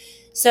there.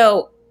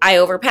 So I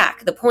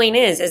overpack. The point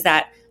is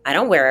that I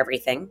don't wear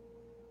everything.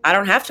 I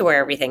don't have to wear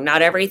everything.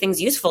 Not everything's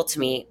useful to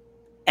me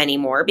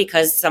anymore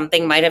because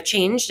something might have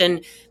changed,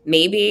 and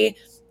maybe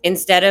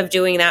instead of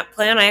doing that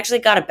plan, I actually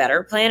got a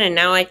better plan, and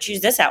now I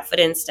choose this outfit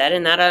instead.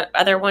 And that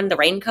other one, the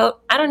raincoat,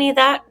 I don't need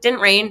that.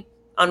 Didn't rain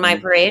on my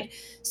parade.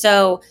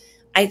 So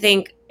I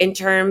think in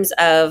terms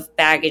of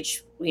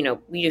baggage,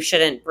 you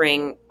shouldn't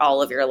bring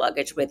all of your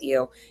luggage with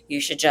you.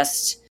 You should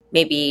just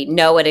maybe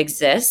know it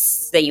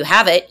exists, that you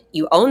have it,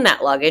 you own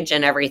that luggage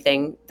and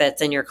everything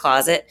that's in your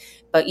closet,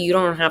 but you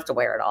don't have to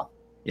wear it all.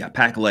 Yeah,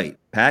 pack light.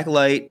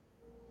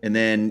 And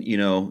then,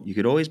 you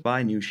could always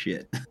buy new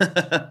shit.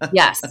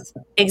 Yes,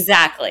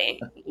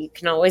 exactly. You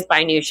can always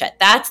buy new shit.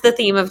 That's the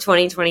theme of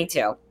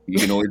 2022. You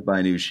can always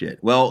buy new shit.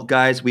 Well,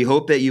 guys, we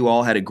hope that you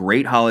all had a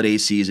great holiday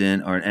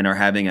season and are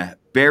having a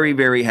very,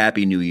 very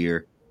happy new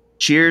year.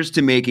 Cheers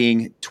to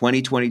making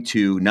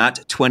 2022,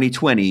 not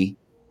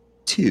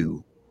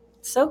 2022.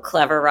 So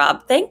clever,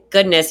 Rob. Thank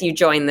goodness you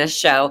joined this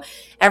show.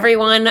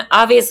 Everyone,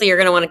 obviously, you're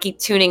going to want to keep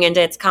tuning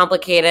into It's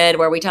Complicated,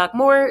 where we talk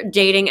more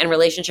dating and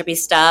relationship-y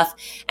stuff.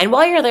 And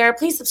while you're there,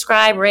 please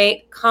subscribe,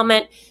 rate,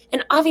 comment,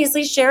 and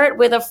obviously share it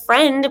with a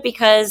friend,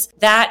 because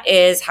that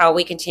is how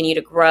we continue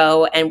to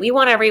grow. And we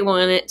want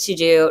everyone to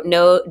do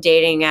no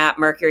dating app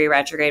Mercury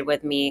retrograde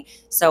with me.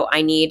 So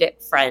I need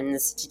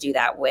friends to do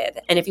that with.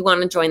 And if you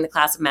want to join the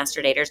class of master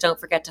daters, don't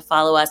forget to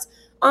follow us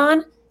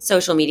on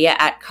social media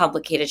at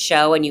Complicated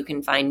Show, and you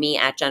can find me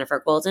at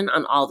Jennifer Golden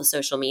on all the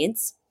social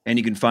medias. And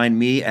you can find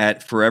me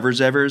at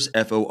Forever's Evers,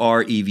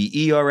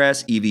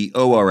 FOREVERS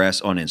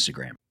EVORS on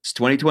Instagram. It's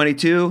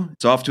 2022.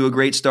 It's off to a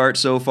great start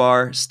so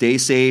far. Stay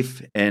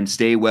safe and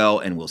stay well,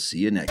 and we'll see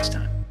you next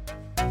time.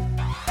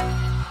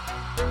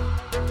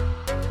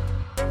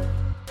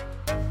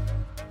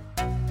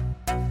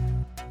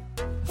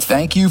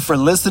 Thank you for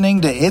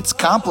listening to It's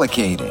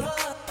Complicated.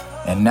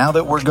 And now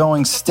that we're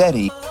going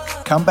steady,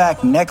 come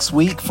back next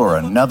week for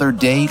another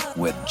date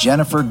with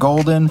Jennifer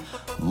Golden,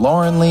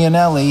 Lauren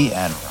Leonelli,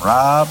 and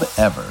Rob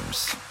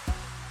Evers.